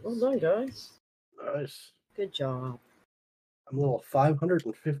right. Well done, guys. Nice. Good job. I'm level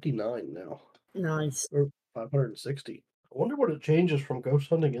 559 now, Nice. or 560. I wonder what it changes from ghost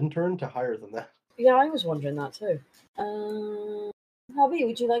hunting intern to higher than that. Yeah, I was wondering that too. Hobby,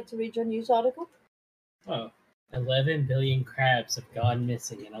 would you like to read your news article? Oh, 11 billion crabs have gone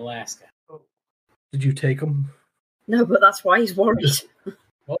missing in Alaska. Did you take them? No, but that's why he's worried.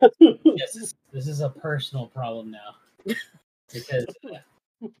 Well, this is a personal problem now. Because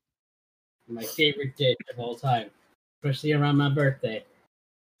my favorite dish of all time, especially around my birthday,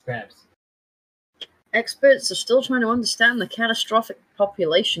 crabs. Experts are still trying to understand the catastrophic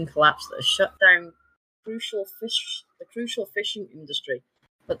population collapse that has shut down the crucial fishing industry,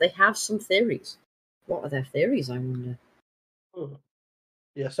 but they have some theories. What are their theories, I wonder?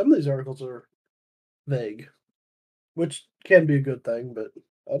 Yeah, some of these articles are vague, which can be a good thing, but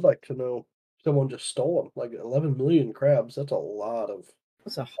I'd like to know if someone just stole them. Like 11 million crabs, that's a lot of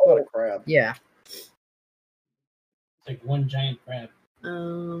That's a lot whole. of crab. Yeah. It's like one giant crab.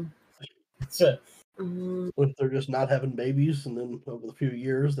 It's a If they're just not having babies, and then over the few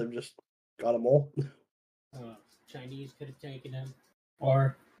years they've just got them all. Chinese could have taken them,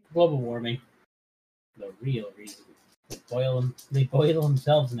 or global warming. The real reason they boil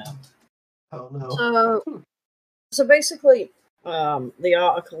themselves now. Oh no. So basically, the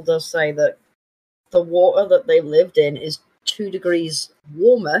article does say that the water that they lived in is 2 degrees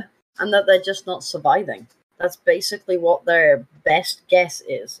warmer, and that they're just not surviving. That's basically what their best guess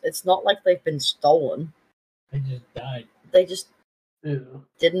is. It's not like they've been stolen. They just died. They just Yeah.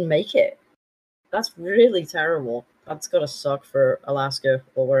 didn't make it. That's really terrible. That's gotta suck for Alaska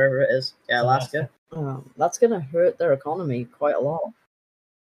or wherever it is. Yeah, Alaska. That's gonna hurt their economy quite a lot.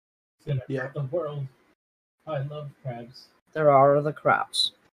 It's gonna Yeah. hurt the world. I love crabs. There are other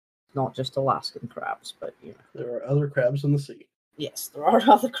crabs, not just Alaskan crabs, but you know. There are other crabs in the sea. Yes, there are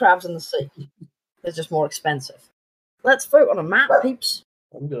other crabs in the sea. They're just more expensive. Let's vote on a map, peeps.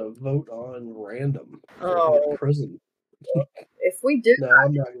 I'm gonna vote on random. So I can Oh. get prison. If we do, No,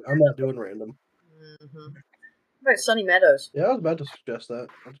 I'm not. I'm not doing random. what about Sunny Meadows? Yeah, I was about to suggest that.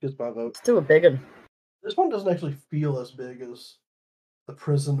 Let's get my vote. Let's do a big one. This one doesn't actually feel as big as the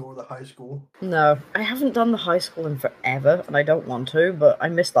prison or the high school. No, I haven't done the high school in forever, and I don't want to, but I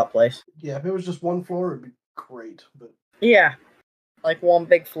miss that place. Yeah, if it was just one floor, it'd be great. But Yeah, like one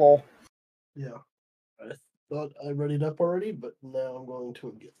big floor. yeah, I thought I read it up already, but now I'm going to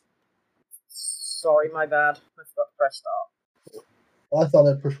again. Sorry, my bad. I forgot to press start. Well, I thought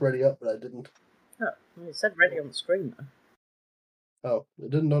I'd push ready up, but I didn't. Oh, it said ready on the screen, though. Oh,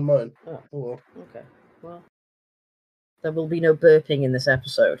 it didn't on mine. Oh. Oh well. Okay, well. There will be no burping in this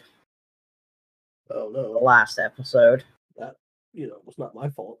episode. Oh The no, last episode. that was not my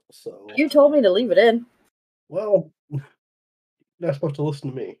fault. So You told me to leave it in. well, you're not supposed to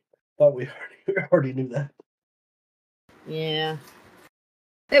listen to me. Thought we already knew that. Yeah.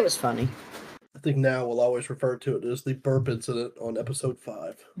 It was funny. I think now we'll always refer to it as the burp incident on episode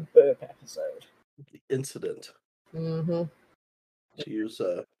 5. Burp episode. The incident. Mm-hmm. To use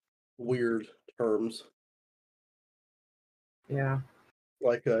weird terms. Yeah.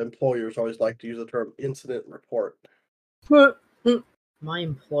 Like employers always like to use the term incident report. My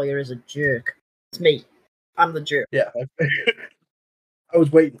employer is a jerk. It's me. I'm the jerk. Yeah, I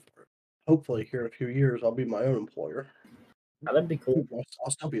was waiting for it. Hopefully, here in a few years, I'll be my own employer. That'd be cool.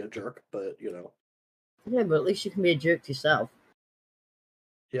 I'll still be a jerk, but Yeah, but at least you can be a jerk to yourself.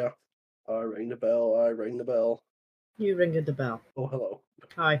 yeah. I rang the bell. I rang the bell. You ring the bell. Oh hello.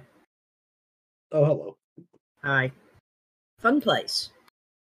 Hi. Oh hello. Hi. Fun place.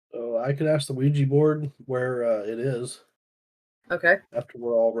 So I could ask the Ouija board where it is Okay. after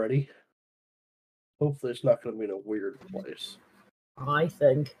we're all ready. Hopefully, it's not going to be in a weird place. I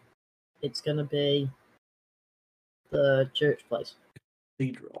think it's gonna be the church place.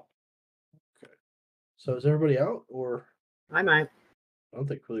 Cathedral. Okay. So is everybody out, or I'm out. I don't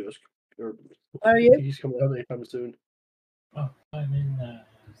think Julio's or Where are you? he's coming out anytime soon. Oh, I'm in.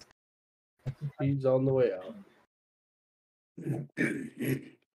 He's on the way out.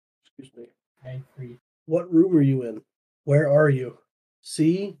 Excuse me. I free. What room are you in? Where are you?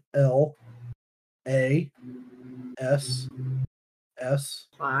 C L A S S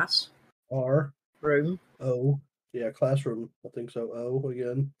Class. R Room. O. Yeah, classroom. I think so. O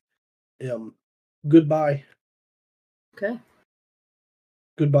again. M. Goodbye. Okay.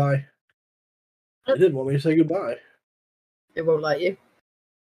 Goodbye. It didn't want me to say goodbye. It won't let you.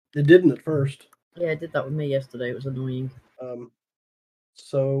 It didn't at first. Yeah, it did that with me yesterday. It was annoying.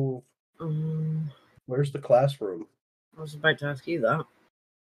 So Um, where's the classroom? I was about to ask you that.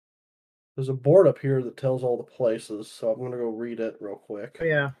 There's a board up here that tells all the places, so I'm gonna go read it real quick. Oh,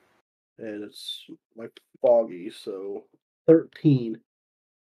 yeah. And it's like foggy, so 13.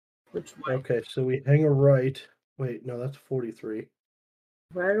 Which way? Okay, so we hang a right. Wait, no, that's 43.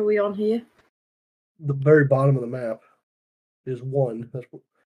 Where are we on here? The very bottom of the map is 1.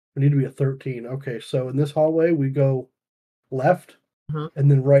 We need to be a 13. Okay, so in this hallway we go left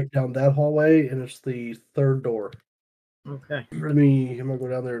and then right down that hallway, and it's the third door. Okay. I'm gonna go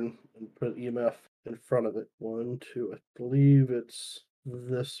down there and put an EMF in front of it. 1, 2. I believe it's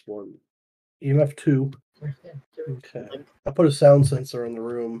this one. EMF 2. Okay. I put a sound sensor in the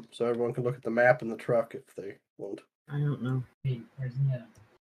room so everyone can look at the map in the truck if they want. I don't know. Hey, where's the?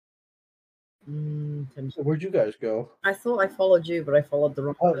 So where'd you guys go? I thought I followed you, but I followed the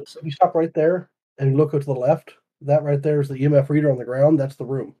wrong Oh, person. you stop right there and look to the left. That right there is the EMF reader on the ground. That's the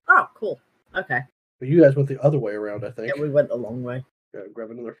room. Oh, cool. Okay. But you guys went the other way around, I think. Yeah, we went the long way. Yeah,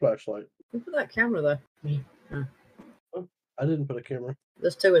 grab another flashlight. Who put that camera there? Me. I didn't put a camera.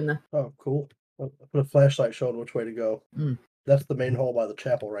 There's 2 in there. Oh, cool. I put a flashlight showing which way to go. Mm. That's the main hall by the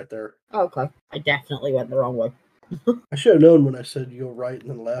chapel right there. Oh, okay. I definitely went the wrong way. I should have known when I said you go right and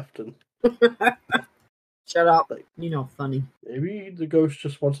then left, and Shut up. Like- You're not funny. maybe the ghost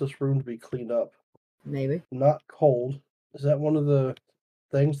just wants this room to be cleaned up. Maybe. Not cold. Is that one of the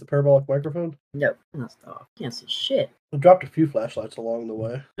things, the parabolic microphone? No, that's dark. Can't see shit. I dropped a few flashlights along the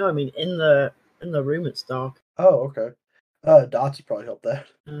way. No, I mean in the room it's dark. Oh, okay. Dots would probably help that.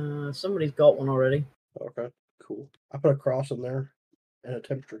 Somebody's got one already. Okay, cool. I put a cross in there and a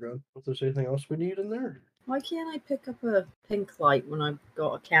temperature gun. If there's anything else we need in there, Why can't I pick up a pink light when I've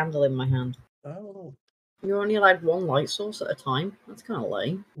got a candle in my hand? I don't know. You're only allowed one light source at a time? That's kind of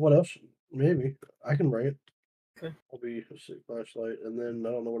lame. What else? Maybe I can bring it. Okay. I'll be a flashlight, and then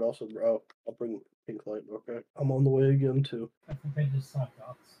I don't know what else. I'll bring pink light. Okay, I'm on the way again too. I think I just saw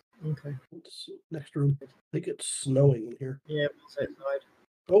dots. Okay. Next room. I think it's snowing in here. Yeah, it's outside.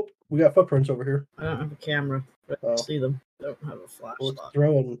 Oh, We got footprints over here. I don't have a camera, but I Oh. can see them. I don't have a Well, it's flashlight.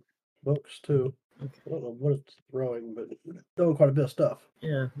 throwing books too. Okay. I don't know what it's throwing, but it's throwing quite a bit of stuff.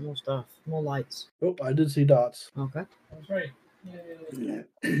 Yeah, more stuff. More lights. Oh, I did see dots. Okay. That's right. Yeah.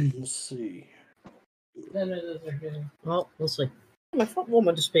 Let's see. No, those are good. Well, we'll see. My foot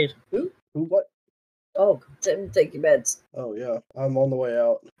warmer disappeared. Who? What? Oh, didn't take your meds. Oh, yeah. I'm on the way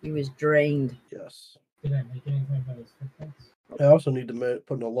out. He was drained. Yes. Did I make anything about his footprints? I also need to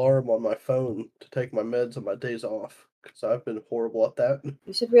put an alarm on my phone to take my meds on my days off because I've been horrible at that.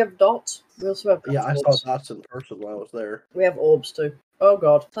 You said we have dots. We also have Yeah, I saw orbs. dots in person when I was there. We have orbs too. Oh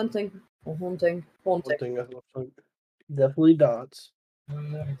god. Hunting. Or haunting. One Haunting. thing I thought, definitely dots.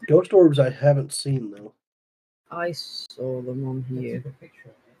 I Ghost orbs I haven't seen though. I saw them on here. took a picture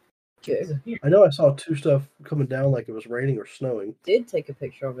of it. You Disappeared. I know I saw two stuff coming down like it was raining or snowing. did take a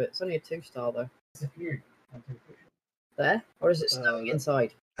picture of it. It's only a 2-star though. Disappeared. I took a picture. There? Or is it snowing that-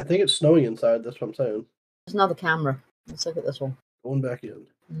 inside? I think it's snowing inside. That's what I'm saying. There's another camera. Let's look at this one. Going back in.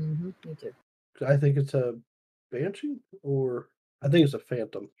 Mm-hmm. Me too. I think it's a banshee or I think it's a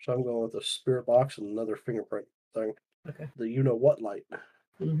phantom. So I'm going with a spirit box and another fingerprint thing. Okay. The you know what light.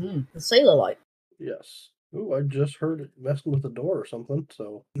 Mm-hmm. The sailor light. Yes. Ooh, I just heard it messing with the door or something.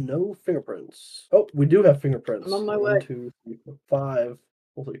 So no fingerprints. Oh, we do have fingerprints. I'm on my 1, way. 2, 3, 4, 5.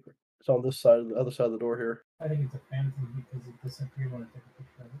 Holy crap. It's on this side, the other side of the door here. I think it's a phantom because it disappeared when I took a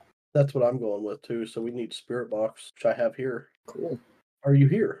picture of it. That's what I'm going with too. So we need spirit box, which I have here. Cool. Are you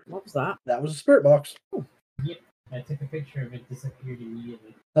here? What was that? That was a spirit box. I took a picture of it, disappeared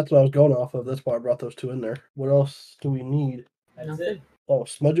immediately. That's what I was going off of. That's why I brought those two in there. What else do we need? That's Nothing. it. Oh,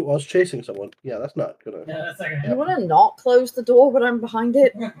 Smudge it was chasing someone. Yeah, that's not gonna. No, that's not gonna You happen. want to not close the door when I'm behind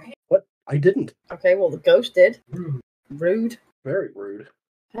it? What? I didn't. Okay, well, the ghost did. Rude. Rude. Very rude.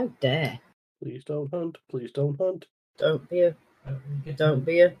 How dare. Please don't hunt. Please don't hunt. Don't be a. We get to Don't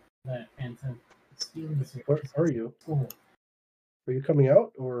be a. that phantom. Stealing this Where are you? Cool. Are you coming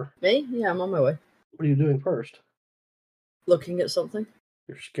out or Me? Yeah, I'm on my way. what are you doing first? Looking at something.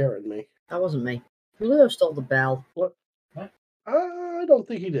 You're scaring me. That wasn't me. Julio stole the bell. I don't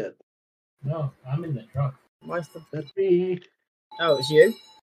think he did. No, I'm in the truck. Why's the. That's me. Oh, it's you?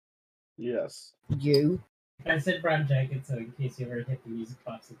 Yes. You? I said brown jacket, so in case you ever hit the music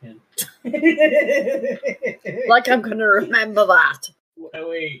box again. Like I'm gonna remember that. Oh,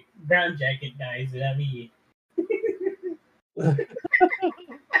 wait, brown jacket dies without me.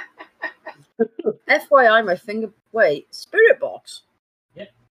 FYI, my finger. Wait, spirit box? Yep.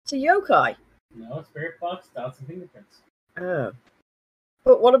 It's a yokai. No, spirit box, dots and fingerprints. Oh.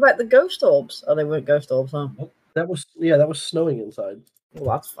 But what about the ghost orbs? Oh, they weren't ghost orbs, huh? That was snowing inside.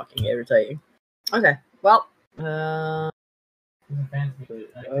 Well, that's fucking irritating. Okay, well, It was a phantom.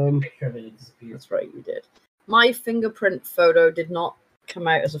 I took a Um, picture of it, it disappeared. that's right, you did. My fingerprint photo did not come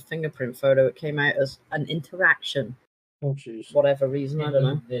out as a fingerprint photo. It came out as an interaction. Oh jeez. Whatever reason, I don't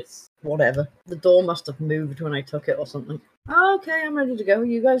know. This. Whatever. The door must have moved when I took it or something. Okay, I'm ready to go.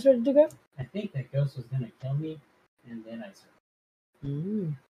 You guys ready to go? I think that ghost was gonna kill me, and then I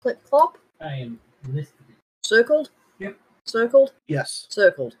survived. Clip clop. I am listed. Circled. Yep. Circled. Yes.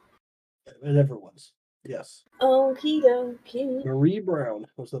 Circled. It never was. Yes. Okie dokie. Marie Brown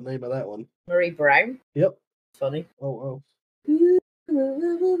was the name of that one. Marie Brown. Yep. Funny. Oh.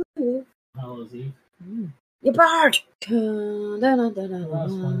 Hallows Eve. You bird. That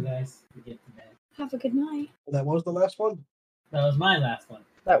was fun, guys. We get to bed. Have a good night. That was the last one? That was my last one.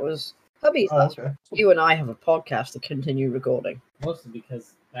 That was hubby's Oh, last okay. one. You and I have a podcast to continue recording. Mostly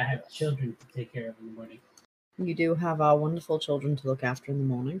because I have children to take care of in the morning. You do have our wonderful children to look after in the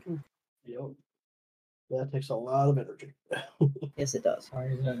morning. Yep. That takes a lot of energy. Yes, it does. Or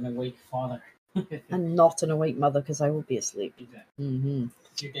is it an awake father? And not an awake mother because I will be asleep. Exactly. Mm-hmm.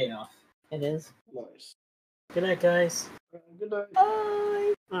 It's your day off. It is. Nice. Good night, guys. Good night.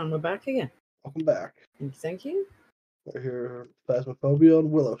 Bye. And we're back again. Welcome back. Thank you. We're here at Phasmophobia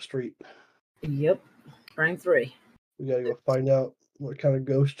on Willow Street. Yep. Round 3. We gotta go find out what kind of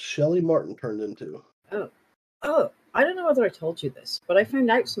ghost Shelly Martin turned into. Oh, I don't know whether I told you this, but I found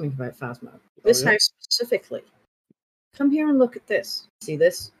out something about Phasmo. This yeah? house specifically. Come here and look at this. See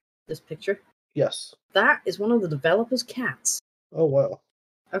this? This picture? Yes. That is one of the developer's cats. Oh wow.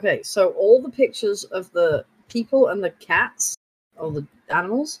 Okay, so all the pictures of the people and the cats, or the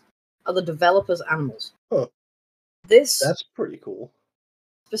animals, are the developer's animals. Huh. This, That's pretty cool.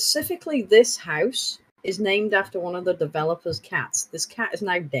 specifically this house, is named after one of the developer's cats. This cat is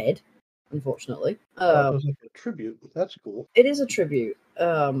now dead, unfortunately. That was like a tribute. That's cool. It is a tribute.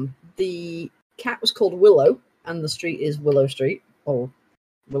 The cat was called Willow, and the street is Willow Street, or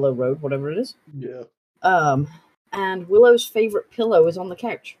Willow Road, whatever it is. Yeah. And Willow's favorite pillow is on the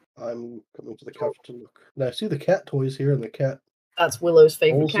couch. I'm coming to the couch to look. Now I see the cat toys here and the cat That's Willow's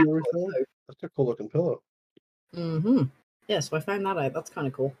favorite bowls cat and toy. everything. That's a cool looking pillow. Mm-hmm. Yeah, so I found that out. That's kind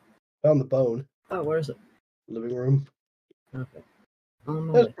of cool. Found the bone. Oh, where is it? Living room. Okay.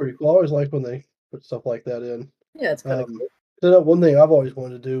 That's pretty cool. I always like when they put stuff like that in. Yeah, it's kind of cool. So one thing I've always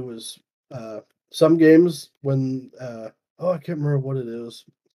wanted to do was some games when I can't remember what it is.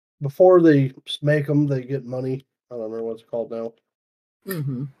 Before they make them, they get money. I don't remember what it's called now.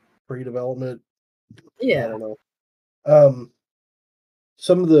 Mm-hmm. Pre-development. I Yeah. don't know.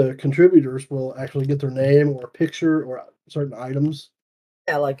 Some of the contributors will actually get their name or a picture or certain items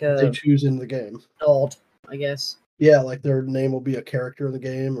Yeah, like they a choose in the game. nod, I guess. Yeah, like their name will be a character in the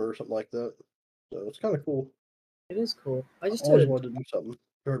game or something like that. So it's kind of cool. It is cool. I just always heard wanted to do something.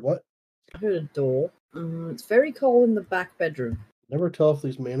 Heard what? I heard a door. It's very cold in the back bedroom. Never tell if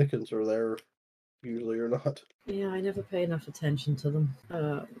these mannequins are there usually or not. Yeah, I never pay enough attention to them.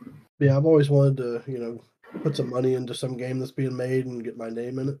 Yeah, I've always wanted to, put some money into some game that's being made and get my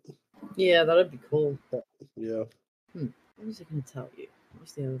name in it. Yeah, that'd be cool. Yeah. What was I going to tell you?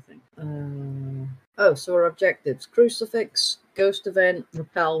 What's the other thing? So our objectives: crucifix, ghost event,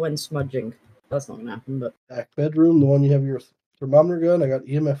 repel when smudging. That's not going to happen, but Back bedroom, the one you have your thermometer gun. I got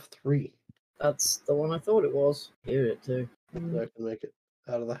EMF 3. that's the one I thought it was. Hear it too. I can make it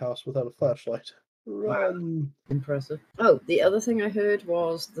out of the house without a flashlight. Run! Impressive. Oh, the other thing I heard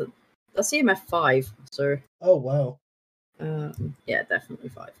was that that's EMF 5, sir. Oh wow! Yeah, definitely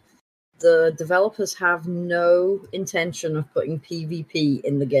 5. The developers have no intention of putting PvP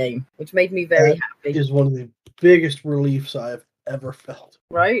in the game, which made me very happy. Is one of the biggest reliefs I've ever felt.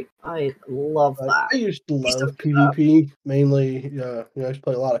 Right? I love that. I used to love PvP mainly. I used to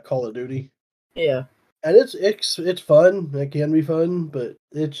play a lot of Call of Duty. Yeah, and it's fun. It can be fun, but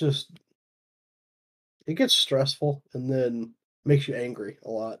it gets stressful and then makes you angry a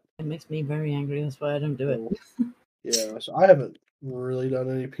lot. it makes me very angry. That's why I don't do it. Yeah, so I haven't really done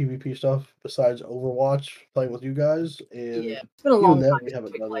any PvP stuff besides Overwatch, playing with you guys, and Yeah, it's been a long even that time. we haven't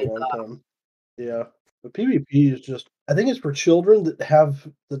since done in played a long that. time. Yeah, but PvP is just, I think it's for children that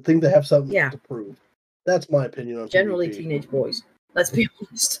think they have something Yeah. to prove. That's my opinion on Generally, PvP. teenage boys. Let's be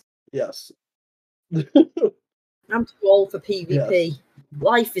honest. Yes. I'm too old for PvP. Yes.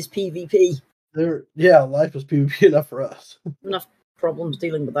 Life is PvP. Life is PvP enough for us. Enough problems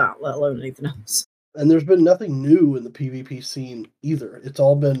dealing with that, let alone anything else. And there's been nothing new in the PvP scene either. It's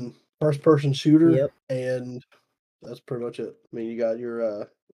all been first-person shooter, Yep. and that's pretty much it. I mean, you got your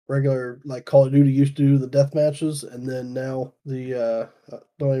regular, like Call of Duty used to do the death matches, and then now the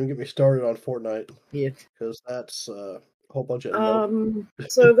don't even get me started on Fortnite. Yeah. Because that's a whole bunch of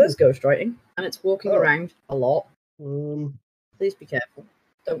So there's ghostwriting, and it's walking Oh. around a lot. Um, Please be careful.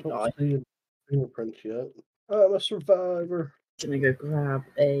 Don't don't die. see any fingerprints yet. I'm a survivor. Gonna go grab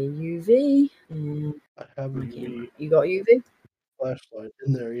a UV. And I have a my camera. UV You got UV? flashlight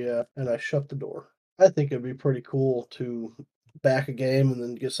in there, yeah, and I shut the door. I think it'd be pretty cool to back a game and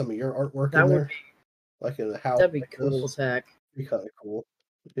then get some of your artwork That in would there, like in a house. That'd be like cool this. as heck. Be kind of cool.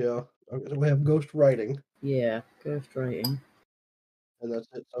 Yeah. Okay, so we have ghost writing, Yeah, ghostwriting. and that's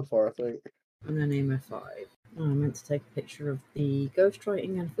it so far, I think. And then AMF5. Oh, I meant to take a picture of the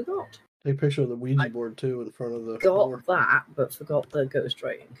ghostwriting and forgot. Take a picture of the Ouija board too in front of the Got door. that, but forgot the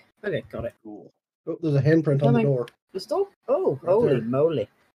ghostwriting. Okay, got it. Cool. Oh, there's a handprint on the door. The door? Oh, Right holy there. moly.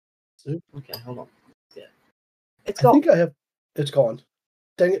 See? Okay, hold on. Yeah. It's I got. think I have. It's gone.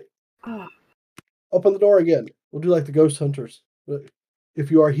 Dang it. Ah, Open the door again. We'll do like the ghost hunters. If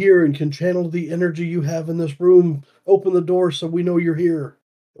you are here and can channel the energy you have in this room, open the door so we know you're here.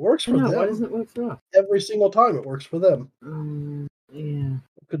 It works for no, them. why doesn't it work for us? Every single time it works for them. Yeah. I'm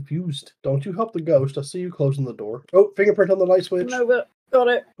confused. Don't you help the ghost. I see you closing the door. Oh, fingerprint on the light switch. No, but got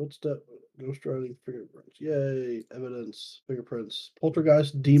it. Footstep. Ghost writing fingerprints. Yay. Evidence. Fingerprints.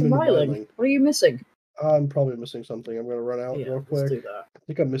 Poltergeist. It's Demon. Myling. Myling. What are you missing? I'm probably missing something. I'm going to run out Yeah, real let's quick. do that. I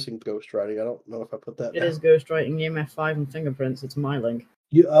think I'm missing ghost writing. I don't know if I put that It down. is ghostwriting, EMF5, and fingerprints. It's Myling.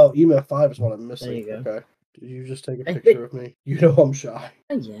 EMF 5 is what I'm missing. There you go. Okay. Did you just take a picture of me? You know I'm shy.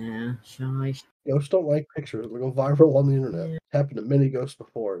 Yeah, shy. Ghosts don't like pictures. They go viral on the internet. Yeah. Happened to many ghosts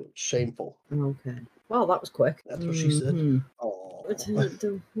before. It's shameful. Okay. Well, that was quick. That's what she said. Mhm. Oh.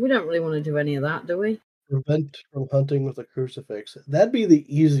 We don't really want to do any of that, do we? Prevent from hunting with a crucifix. That'd be the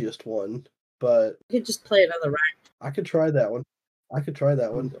easiest one, but We could just play another round. I could try that one. Oh,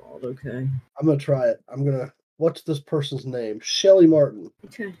 God, okay. I'm gonna try it. What's this person's name? Shelly Martin.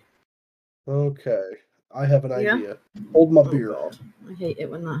 Okay. Okay. I have an Yeah? idea. Hold my Oh, beer. God. I hate it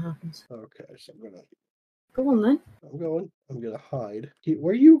when that happens. Okay, so Go on, then. I'm gonna hide.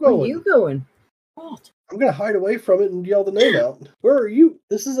 Where are you Where going? are you going? What? I'm gonna hide away from it and yell the name out. Where are you?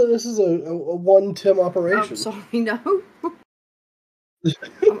 This is a one Tim I'm operation. sorry, no.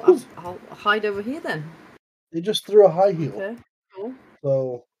 I'll hide over here then. They just threw a high heel. Okay, cool.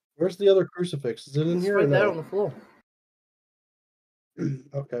 So where's the other crucifix? Is it in It's here? right or there no? on the floor.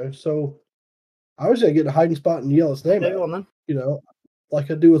 Okay, so I was gonna get a hiding spot and yell his name Okay, go out. on then. You know, like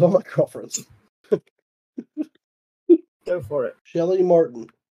I do with all my girlfriends. Go for it. Shelly Martin.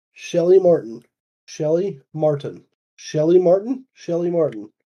 Shelly Martin. Shelly Martin. Shelly Martin. Shelly Martin.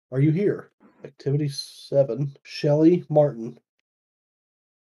 Are you here? Activity 7. Shelly Martin.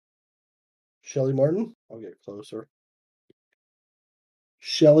 Shelly Martin? I'll get closer.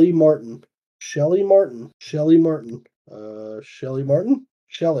 Shelly Martin. Shelly Martin. Shelly Martin. Shelly Martin?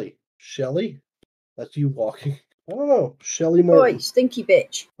 Shelly. Shelly? That's you walking. I don't know. Shelly Martin. Oi, stinky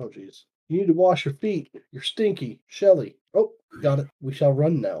bitch. Oh, jeez. You need to wash your feet. You're stinky. Shelly. Oh, got it. We shall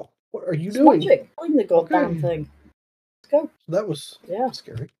run now. What are you It's doing? watching. Pulling the goddamn Okay. thing. Let's go. That was Yeah.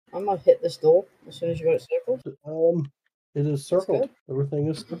 scary. I'm gonna hit this door as soon as you got it circled. It is circled. good. Everything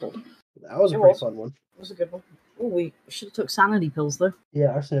is circled. That was a It pretty was. fun one. That was a good one. Oh, we should have took sanity pills though.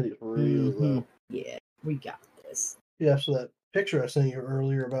 Yeah, I said it really well. Yeah, we got this. Yeah, so that picture I sent you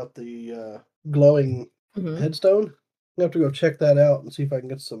earlier about the glowing Mhm. headstone, I have to go check that out and see if I can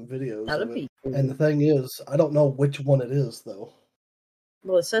get some videos That'd of it. be cool. And the thing is, I don't know which one it is though.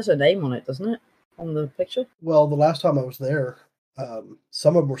 Well, it says her name on it, doesn't it? On the picture. Well, the last time I was there,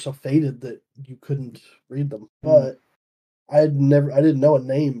 some of them were so faded that you couldn't read them. But I didn't know a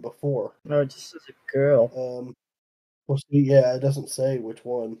name before. No, it just says a girl. Well, see, yeah, it doesn't say which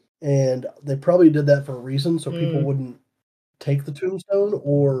one, and they probably did that for a reason, so people wouldn't take the tombstone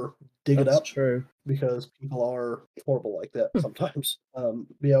or dig it That's up true. because people are horrible like that sometimes.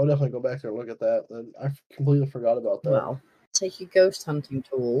 Yeah, I'll definitely go back there and look at that. And I completely forgot about that. Well, take your ghost hunting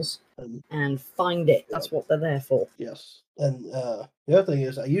tools and find it. That's what they're there for. Yes, and the other thing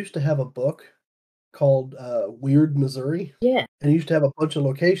is, I used to have a book called Weird Missouri. Yeah. And it used to have a bunch of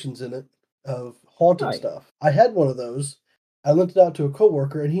locations in it of haunted Right. stuff. I had one of those. I lent it out to a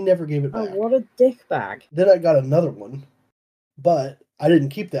coworker, and he never gave it Oh, back. what a dick bag. Then I got another one, but I didn't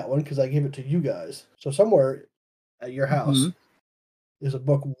keep that one because I gave it to you guys. So somewhere at your house is a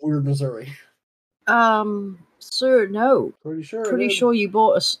book, Weird Missouri. Sir, no. Pretty sure. Pretty sure you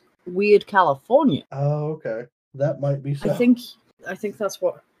bought us Weird California. Oh, okay. That might be so. I think that's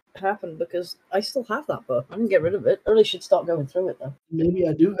what happened because I still have that book. I didn't get rid of it. I really should start going through it though. Maybe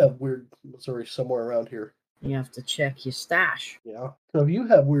I do have Weird Missouri somewhere around here. You have to check your stash. Yeah. So if you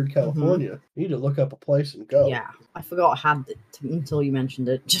have Weird California, you need to look up a place and go. Yeah, I forgot I had it until you mentioned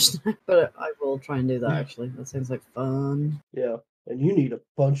it just now. But I will try and do that actually. That sounds like fun. Yeah. And you need a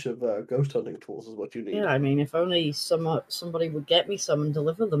bunch of ghost hunting tools is what you need. Yeah, I mean, if only somebody would get me some and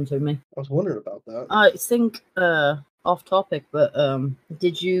deliver them to me. I was wondering about that. I think, off topic, but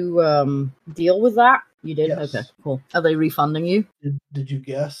did you deal with that? You did? Yes. Okay, cool. Are they refunding you? Did you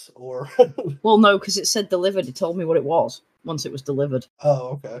guess or? Well, no, because it said delivered. It told me what it was once it was delivered.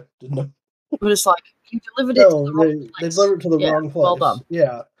 Oh, okay. Didn't know. But it's like, you delivered it to the wrong they place. delivered it to the wrong place. Well done.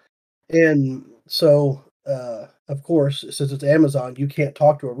 Yeah. And so, of course, since it's Amazon, you can't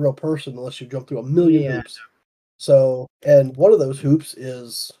talk to a real person unless you jump through a million hoops. So, and one of those hoops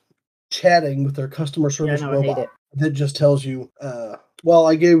is chatting with their customer service I robot. hate it. That just tells you, well,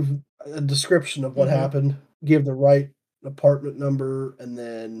 I gave a description of what happened, gave the right apartment number, and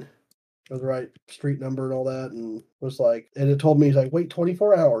then or the right street number and all that, and was like, and it told me, he's like, wait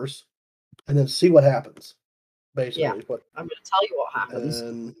 24 hours, and then see what happens. Basically, Yeah. what I'm going to tell you what happens.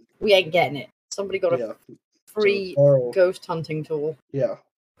 and We ain't getting it. Somebody got yeah, a free tomorrow, ghost hunting tool yeah,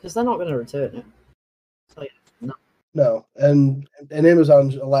 because they're not going to return it. So, yeah, no, and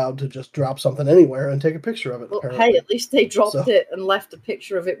Amazon's allowed to just drop something anywhere and take a picture of it. Well, apparently. hey, at least they dropped So- it and left a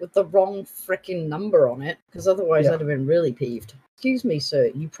picture of it with the wrong freaking number on it, because otherwise Yeah. I'd have been really peeved. Excuse me, sir,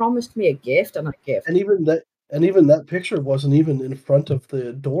 you promised me a gift and a gift. and even that picture wasn't even in front of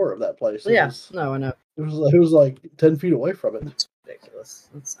the door of that place. It Yeah, was, no, I know. it was like 10 feet away from it. That's ridiculous.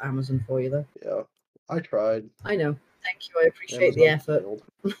 That's Amazon for you, though. Yeah, I tried. I know. Thank you. I appreciate the Amazon effort.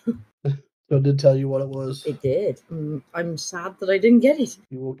 failed. So it did tell you what it was. It did. I'm sad that I didn't get it.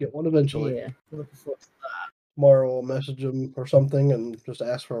 You will get one eventually. Yeah, I'm looking forward to that. Tomorrow I'll message them or something and just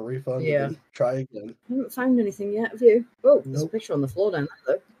ask for a refund Yeah. and then try again. I haven't found anything yet, have you? Oh, there's a Nope. picture on the floor down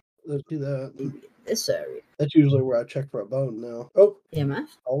there, Let's do that. though. Maybe in this area. That's usually where I check for a bone now. Oh, EMF?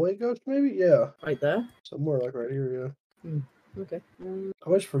 hallway ghost maybe? Yeah. Right there. Somewhere like right here, yeah. Okay. I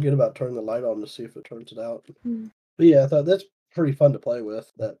always forget about turning the light on to see if it turns it out. Hmm. But yeah, I thought that's pretty fun to play with,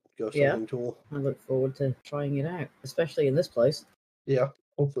 that ghost Yeah. hunting tool. I look forward to trying it out, especially in this place. Yeah.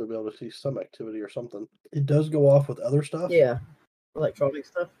 hopefully we'll be able to see some activity or something. It does go off with other stuff. Yeah, electronic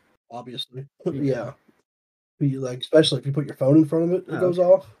stuff. Obviously. Yeah. Yeah. Like, especially if you put your phone in front of it, it Oh, goes okay.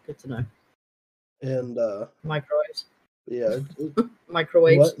 off. Good to know. And Microwaves. yeah,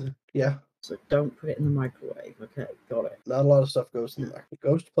 Microwaves. what? Yeah, So don't put it in the microwave. Okay, got it. not a lot of stuff goes in there.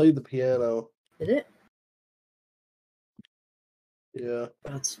 Ghost played the piano. Did it? Yeah,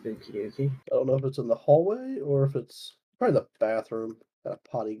 That's spooky dooky. I don't know if it's in the hallway or if it's probably the bathroom. Got a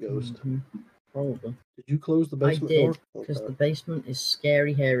potty ghost. Probably. Did you close the I basement door? did, because Okay. the basement is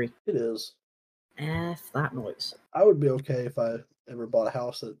scary hairy. It is. F that noise. I would be okay if I ever bought a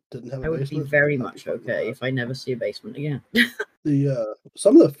house that didn't have a I would be basement. very I'd be much fine with okay that. if I never see a basement again. The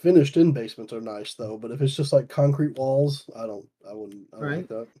some of the finished in basements are nice though, but if it's just like concrete walls, I don't Right. like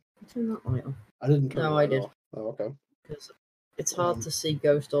that. Turn that light on. I didn't turn No, the I light did. off. Oh, okay. Because it's hard to see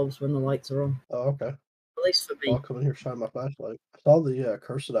ghost orbs when the lights are on. Oh, okay. At least for me. I'll come in here, shine my flashlight. I saw the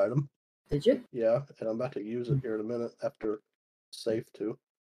cursed item. Did you? Yeah, and I'm about to use it here in a minute after safe too.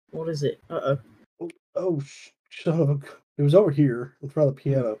 What is it? Uh-oh. Oh, son of a! It was over here in front of the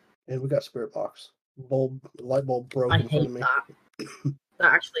piano, and we got spirit box. Light bulb broke I in front hate of me. that.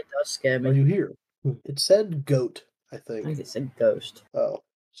 That actually does scare Are me. you here? It said goat, I I think. think it's a ghost. Oh,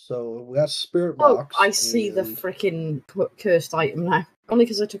 so we got spirit Oh, box. I see the and- freaking cursed item now. Only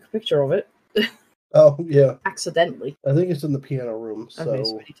because I took a picture of it. Oh yeah, Accidentally. I think it's in the piano room, Okay, so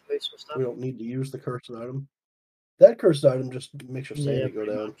so we need to move some stuff. we don't need to use the cursed item. That cursed item just makes your sanity Yeah, go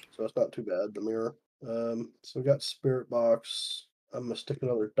pretty down, much. so it's not too bad. The mirror. So we got spirit box. I'm gonna stick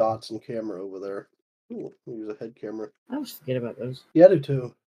another dots and camera over there. Ooh, we'll use a head camera. I always forget about those. Yeah, I do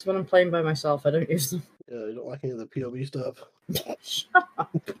too. It's when I'm playing by myself, I don't use them. Yeah, you don't like any of the POV stuff. Shut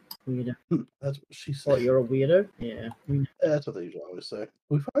up. Weirdo. That's what she What, said. you're a weirdo? Yeah. That's what they usually always say.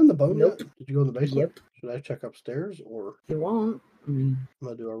 We find the bone Nope. yet? Did you go in the basement? Yep. Should I check upstairs or If you want, I mean, I'm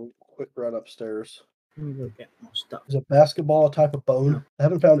gonna do a quick run upstairs? let me go get more stuff. Is a basketball a type of bone? No. I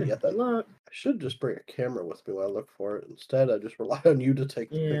haven't found it yet Good then. luck. I should just bring a camera with me when I look for it. Instead, I just rely on you to take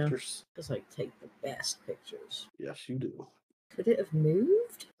the Yeah. pictures. Because I take the best pictures. Yes, you do. Could it have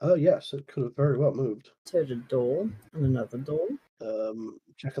moved? Oh, yes, it could have very well moved. To the door and another door.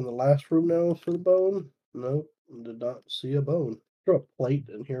 Checking the last room now for the bone. Nope, did not see a bone. Throw a plate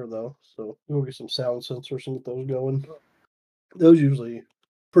in here though, so we'll get some sound sensors and get those going. Those usually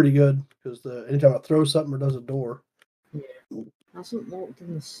pretty good because anytime I throw something or does a door, Hasn't walked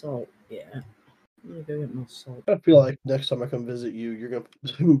in the salt yet. I'm gonna go get more salt. I feel like next time I come visit you, you're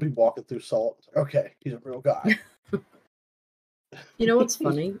gonna be walking through salt. Okay, he's a real guy. You know what's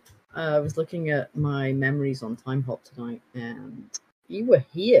funny? I was looking at my memories on Time Hop tonight, and you were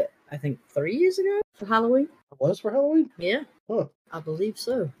here, I think, 3 years ago for Halloween. Was for Halloween? Yeah. Huh. I believe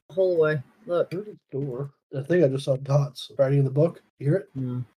so. The hallway. Look. Where's the door? I think I just saw dots writing in the book. You hear it?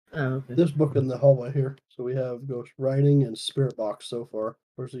 No. Oh, okay. This book in the hallway here. So we have ghost writing and spirit box so far.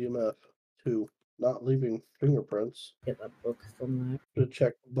 Where's the EMF? 2. Not leaving fingerprints. Get that book from there. Should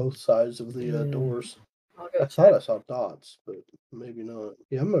check both sides of the Yeah. doors. I'll I go thought I check. saw dots, but maybe not.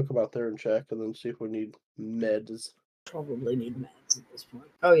 Yeah, I'm gonna come out there and check and then see if we need meds. Probably need meds at this point.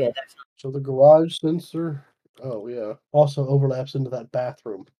 Oh, yeah, definitely. So the garage sensor, oh yeah, also overlaps into that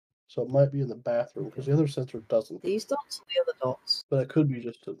bathroom. So it might be in the bathroom because the other sensor doesn't. These dots or the other dots? But it could be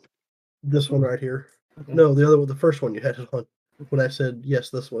just this one right here. Okay. No, the other one, the first one you had it on. When I said yes,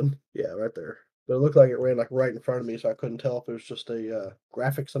 this one. Yeah, right there. But it looked like it ran like right in front of me, so I couldn't tell if it was just a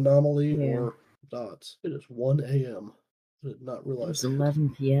graphics anomaly Yeah. or dots. It is 1 a.m. I did not It's realize.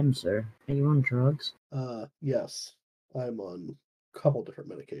 11 p.m., sir. Are you on drugs? Yes, I'm on a couple different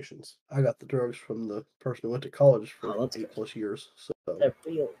medications. I got the drugs from the person who went to college for Oh, that's 8+ years, so They're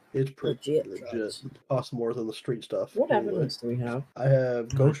real. it's pretty legit legit. drugs. Costs more than the street stuff. What anyway. evidence do we have? I have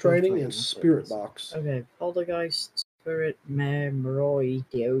Oh, ghost writing and that's what it spirit is. box. Okay, Poltergeist, Spirit, Memory,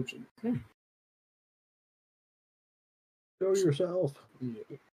 Diogen. Okay. Show yourself.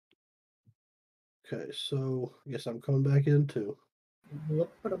 Yeah. Okay, so I guess I'm coming back in too.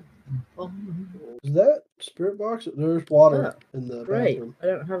 Oh, Is that spirit box? There's water in the great. bathroom. I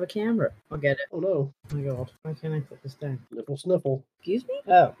don't have a camera. I'll get it. Oh no. Oh my god. Why can't I put this down? Sniffle, sniffle. Excuse me?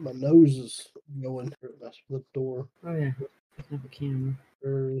 Oh. My nose is going. That's the door. Oh yeah. Picking up a camera.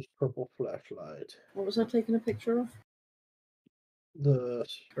 There's purple flashlight. What was I taking a picture of? The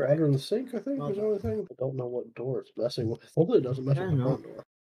Correct. water in the sink, I think, Well is the done. only thing. I don't know what door it's messing with. Hopefully it doesn't mess I with the know. front door.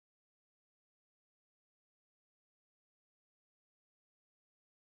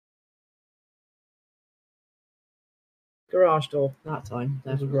 Garage door. That time.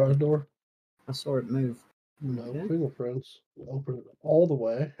 There's a Definitely. garage door. I saw it move. No Okay. fingerprints. Open it all the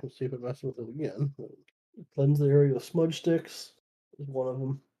way and see if it messes with it again. Cleanse the area with smudge sticks. is one of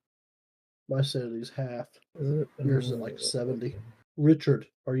them. My sanity's half. Is it? Yours is at like 70. Richard,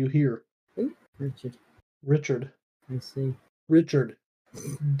 are you here? Who? Richard. Richard. I see. Richard.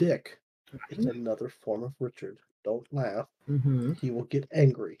 Dick. It's another form of Richard. Don't laugh. Mm-hmm. He will get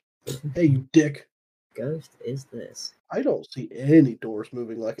angry. Hey, you dick. Ghost is this? I don't see any doors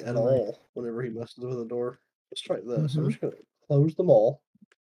moving like at Right. all whenever he messes with a door. Let's try this. I'm Mhm. just gonna close them all.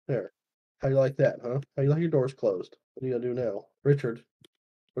 There. How you like that, huh? How you like your doors closed? What are you gonna do now? Richard.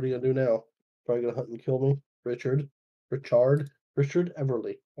 What are you gonna do now? Probably gonna hunt and kill me? Richard. Richard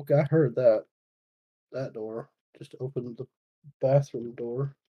Everly. Okay, I heard that. That door. Just opened the bathroom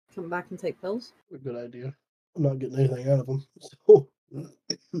door. Come back and take pills? A good idea. I'm not getting anything out of them. So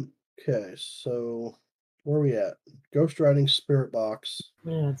okay, so where are we at? Ghost writing spirit box.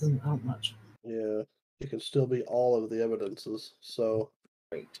 Yeah, it doesn't help much. Yeah, it can still be all of the evidences. So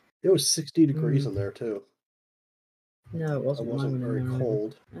Great. it was 60 degrees in there too. No, it It wasn't. wasn't mine very when I went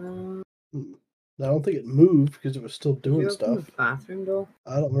cold. in. Now, I don't think it moved because it was still Did you doing open stuff. the bathroom door?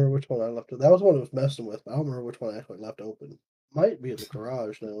 I don't remember which one I left. That was the one it was messing with. I don't remember which one I actually left open. Might be in the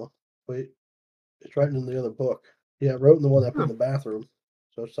garage now. Wait, it's right in the other book. Yeah, I wrote in the one I put in the bathroom.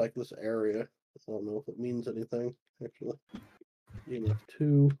 So it's like this area. I don't know if it means anything, actually. EMF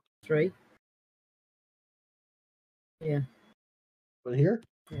 2. 3. Yeah. But here?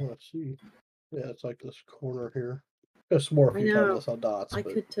 Oh, let's see. Yeah, it's like this corner here. I swore a I few times know. I saw dots. I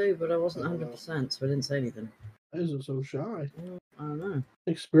but could too, but I wasn't I don't know. 100%, so I didn't say anything. Why is it so shy? I don't know. I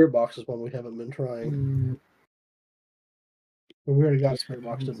think Spirit Box is one we haven't been trying. Mm, But we already got yes, Spirit I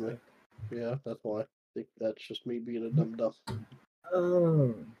Box, think didn't we? Yeah, that's why. I think that's just me being a dumb dumb.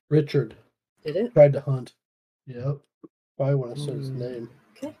 Oh. Richard Did it? tried to hunt. Yep. Probably when I said his name.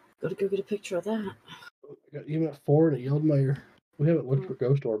 Okay. Gotta go get a picture of that. I got EMF 4 and it yelled in my ear. We haven't looked for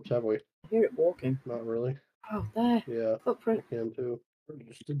ghost orbs, have we? I hear it walking. Not really. Oh, there. Yeah, I Footprint. can too. I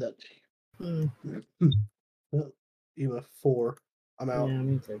just did that to Hmm. you. Well, EMF 4. I'm out. Yeah,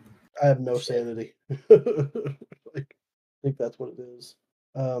 me too. I have no Shit. sanity. I think that's what it is.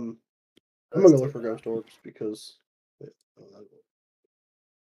 I'm gonna go look for ghost orbs because.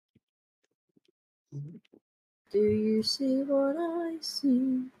 Do you see what I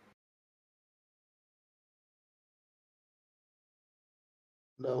see?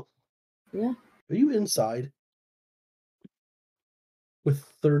 No. Yeah. Are you inside? With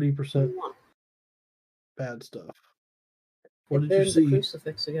 30% What? bad stuff. What It did you burned the see?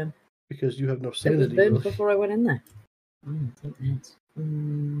 crucifix again. Because you have no It was sanity. burned Really. before I went in there. Take that.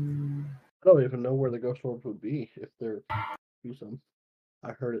 I don't even know where the ghost orbs would be if there be some.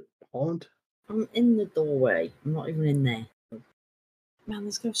 I heard it haunt. I'm in the doorway. I'm not even in there. Man,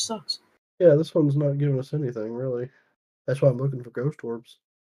 this ghost sucks. Yeah, this one's not giving us anything really. That's why I'm looking for ghost orbs.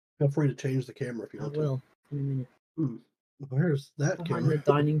 Feel free to change the camera if you I want will in a minute. to. Where's that Behind camera? the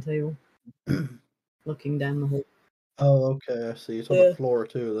dining table, looking down the hall. Oh, okay. I see. It's on Yeah. the floor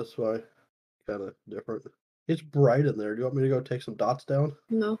too. That's why. Kind of different. It's bright in there. Do you want me to go take some dots down?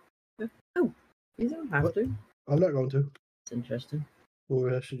 No. Oh, you don't have What? to. I'm not going to. It's interesting.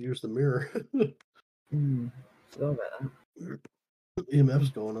 Well, I should use the mirror. Forgot about that. EMF's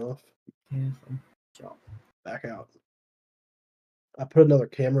going off. Careful. Chop. Back out. I put another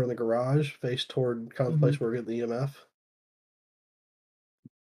camera in the garage, face toward kind of the place where we're getting the EMF.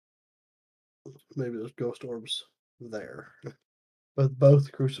 Maybe there's ghost orbs there. But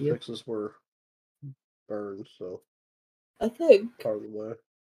both crucifixes were burned, so I think part of the way.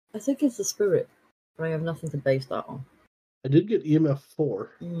 it's the spirit, but I have nothing to base that on. I did get EMF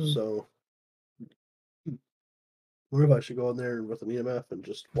 4, Mm. so I wonder if I should go in there with an EMF and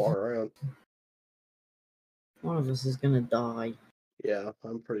just walk around. One of us is gonna die. Yeah,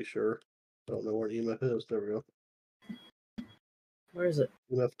 I'm pretty sure. I don't know where EMF is. There we go. Where is it?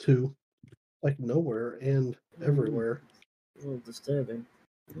 EMF 2. Like nowhere and everywhere. It's a little disturbing.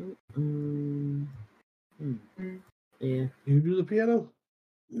 Yeah. You do the piano?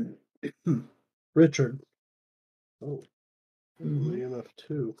 Richard. Oh, EMF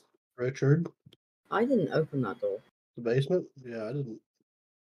 2. Richard. I didn't open that door. The basement? Yeah, I didn't.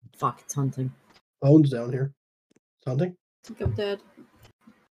 Fuck, it's hunting. Phone's down here. It's hunting? I think I'm dead.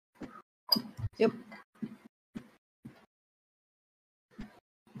 Yep.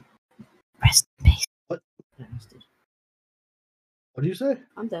 Rest in peace. What? Bastard. What do you say?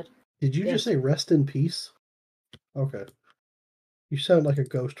 I'm dead. Did you just say rest in peace? Okay. You sound like a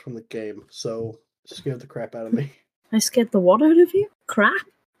ghost from the game, so it scared the crap out of me. I scared the what out of you? Crap?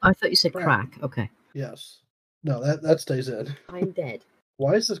 I thought you said Crap. crack. Okay. Yes. No, that stays in. I'm dead.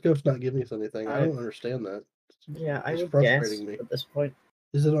 Why is this ghost not giving us anything? I don't understand that. Yeah, I It's would guess frustrating me. at this point.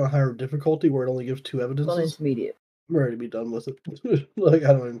 Is it on a higher difficulty where it only gives 2 It's on evidences? intermediate. I'm ready to be done with it. Like,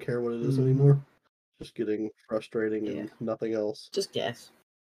 I don't even care what it is Mhm. anymore. Just getting frustrating Yeah. and nothing else. Just guess.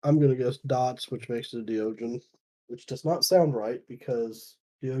 I'm gonna guess dots, which makes it a Deogen, which does not sound right because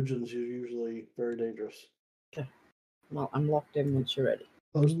Deogens are usually very dangerous. Well, I'm locked in once you're ready.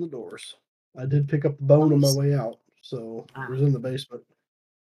 Closing the doors. I did pick up the bone on my Nice. way out, so it was Ah. in the basement.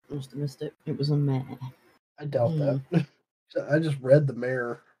 Must have missed it. It was a mare. I doubt that. I just read the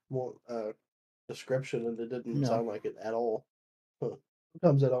mare description and it didn't No. sound like it at all. Huh.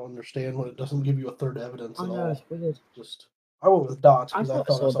 Sometimes I don't understand when it doesn't give you a third evidence I at know, all. it's weird. Just I went with dots I because I thought I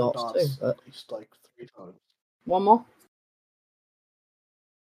thought I saw saw dots dots too, but- at least like 3 times. One more?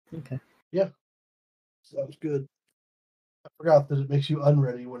 Okay. Sounds good. I forgot that it makes you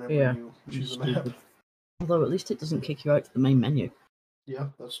unready whenever Yeah, you choose a stupid. map. Although at least it doesn't kick you out to the main menu.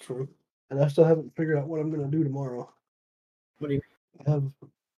 Yeah, that's true. And I still haven't figured out what I'm gonna do tomorrow. What do you I have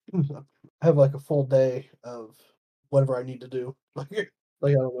I have like a full day of whatever I need to do. Like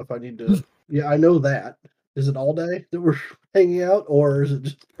I don't know if I need to. Yeah, I know that. Is it all day that we're hanging out, or is it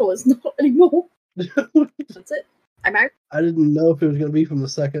just? Oh, it's not anymore. That's it. I'm out. I didn't know if it was gonna be from the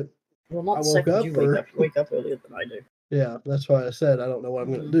second. Well, not I the woke second up, you or- wake up. You wake up earlier than I do. Yeah, that's why I said I don't know what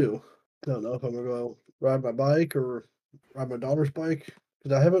I'm gonna Mhm. do. I don't know if I'm gonna go ride my bike or ride my daughter's bike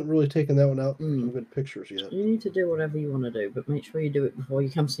because I haven't really taken that one out for some good pictures yet. You need to do whatever you want to do, but make sure you do it before you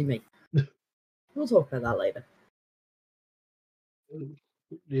come see me. We'll talk about that later.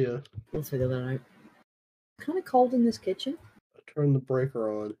 Yeah, We'll figure that out. Kind of cold in this kitchen. I turned the breaker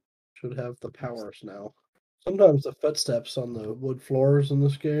on. Should have the powers now. Sometimes the footsteps on the wood floors in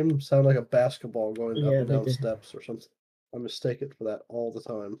this game sound like a basketball going up Yeah, and they down do. steps or something. I mistake it for that all the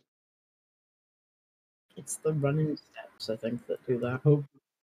time. It's the running steps, I think, that do that. Hope.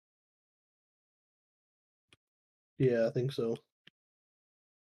 Yeah, I think so.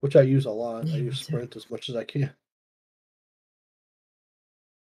 Which I use a lot. Yeah, I me use too. sprint as much as I can.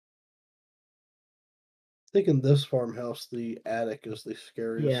 I think in this farmhouse, the attic is the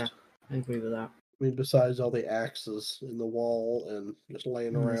scariest. Yeah, I agree with that. I mean, besides all the axes in the wall and just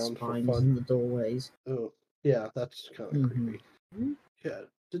laying And the around for spines fun. in the doorways. Oh, yeah, that's kind of Mhm. creepy. Mhm. Yeah,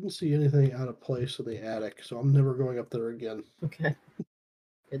 didn't see anything out of place in the attic, so I'm never going up there again. Okay.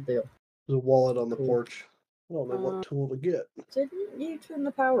 Good deal. There's a wallet on the Cool. porch. I don't know what tool to get. Didn't you turn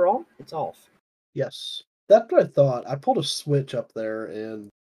the power on? It's off. Yes, that's what I thought. I pulled a switch up there and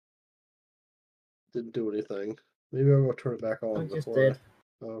didn't do anything. Maybe I'll go turn it back on I just before did.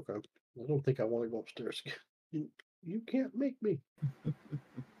 Oh, okay. I don't think I want to go upstairs again. You can't make me.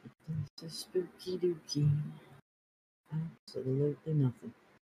 It's a spooky dookie. Absolutely nothing.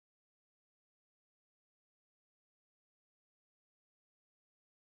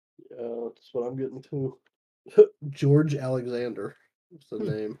 Yeah, that's what I'm getting to. George Alexander is the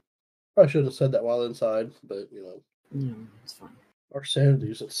name. I should have said that while inside, but No, it's fine. our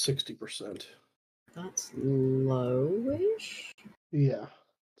sanity's at 60%. That's lowish. Yeah.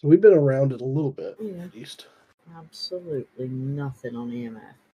 So we've been around it a little bit, Yeah. at least. Absolutely nothing on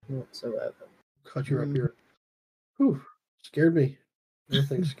EMF whatsoever. Cut you up here. Whew. Scared me.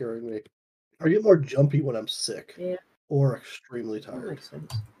 Everything's scaring me. I get more jumpy when I'm sick. Yeah. Or extremely That tired. makes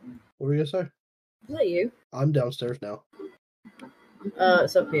sense. What were you gonna say? Is that you? I'm downstairs now.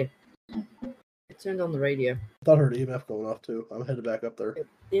 It's up here. It turned on the radio. I thought I heard EMF going off too. I'm headed back up there.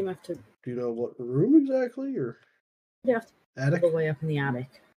 EMF took Do you know what room exactly or all attic? the way up in the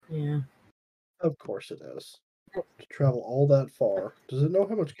attic. Yeah. Of course it has. To travel all that far. Does it know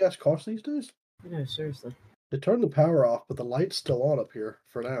how much gas costs these days? No, seriously. They turned the power off, but the light's still on up here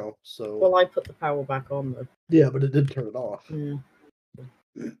for now. So Well, I put the power back on though. yeah, but it did turn it off. Yeah.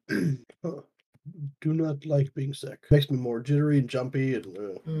 Huh. Do not like being sick. Makes me more jittery and jumpy and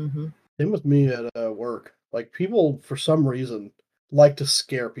Mm-hmm. same with me at work. Like people for some reason like to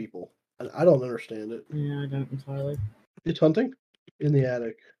scare people. And I don't understand it. Yeah, I don't entirely. It's hunting in the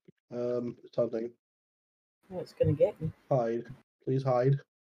attic. It's hunting. Oh, it's gonna get me. Hide. Please hide.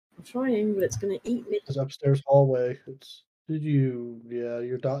 I'm trying, but it's gonna eat me. It's upstairs hallway. Yeah,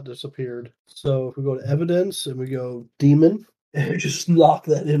 your dot disappeared. So if we go to evidence and we go demon, and just lock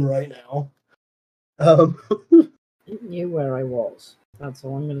that in right now. It knew where I was. That's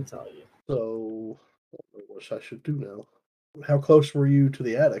all I'm gonna tell you. So I don't know what I should do now. How close were you to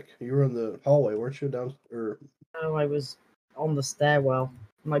the attic? You were in the hallway, weren't you? Down or Oh, I was on the stairwell.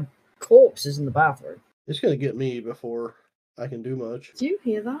 My corpse is in the bathroom. it's gonna get me before I can do much. Do you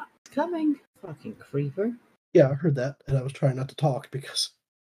hear that? It's coming. Fucking creeper. Yeah, I heard that, and I was trying not to talk because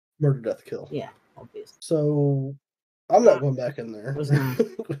murder, death, kill. Yeah, obvious. So I'm not going back in there. Was not.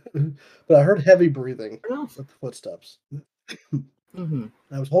 But I heard heavy breathing Enough. with the footsteps. Mm-hmm.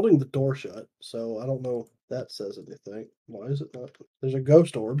 I was holding the door shut, so I don't know that says anything. Why is it not? There's a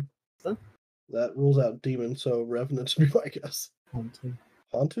ghost orb. Huh? That rules out demon, so revenant would be my guess. Hantu.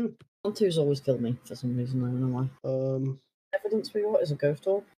 Hantu? Hantu's always killed me for some reason. I don't know why. Evidence we got is a ghost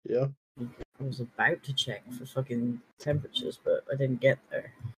orb. Yeah. I was about to check for fucking temperatures, but I didn't get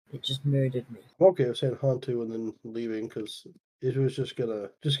there. It just murdered me. I'm okay with saying Hantu and then leaving because it was just gonna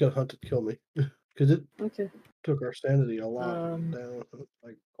hunt and kill me. Because it Okay. took our sanity a lot Um, down,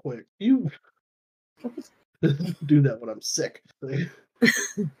 like quick. You do that when I'm sick.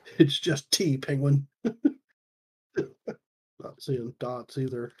 It's just tea, penguin. Not seeing dots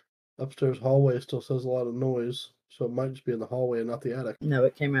either. Upstairs hallway still says a lot of noise, so it might just be in the hallway and not the attic. No,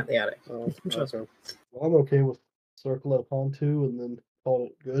 it came out the attic. Oh, Trust okay. Well, I'm okay with circle of Hantu and then call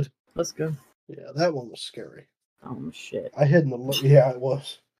it good. Let's go. Yeah, that one was scary. Oh shit. I hid in the yeah, it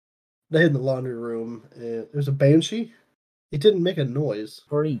was. They hid in the laundry room, and there's a banshee. It didn't make a noise.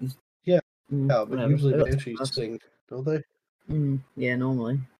 Breathe. Yeah. Mm, Yeah, but whatever. usually I got banshees some sing, don't they? Yeah,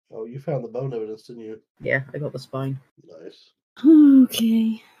 normally. Oh, you found the bone evidence, didn't you? Yeah, I got the spine. Nice.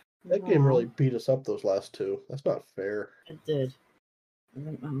 Okay. That game really beat us up those last two. That's not fair. It did. I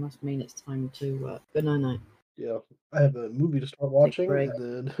think that must mean it's time to good night. Yeah, I have a movie to start watching, break.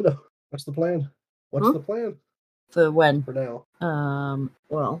 and then no, what's the plan? What's Huh? the plan For when? for now?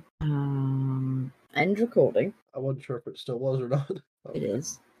 End recording. I wasn't sure if it still was or not. It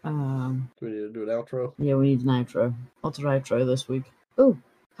is. Do we need to do an outro? Yeah, we need an outro. What's our outro this week? Oh,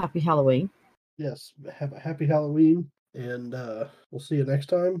 happy Halloween. Yes, have a happy Halloween, and we'll see you next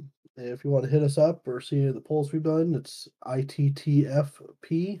time. If you want to hit us up or see any of the polls we've done, it's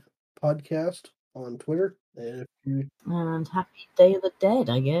ITTFP podcast on Twitter. And if you And happy Day of the Dead,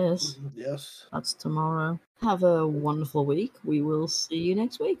 I guess. yes, That's tomorrow. Have a wonderful week. We will see you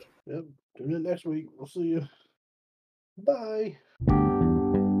next week. yep, tune in next week. We'll see you. Bye.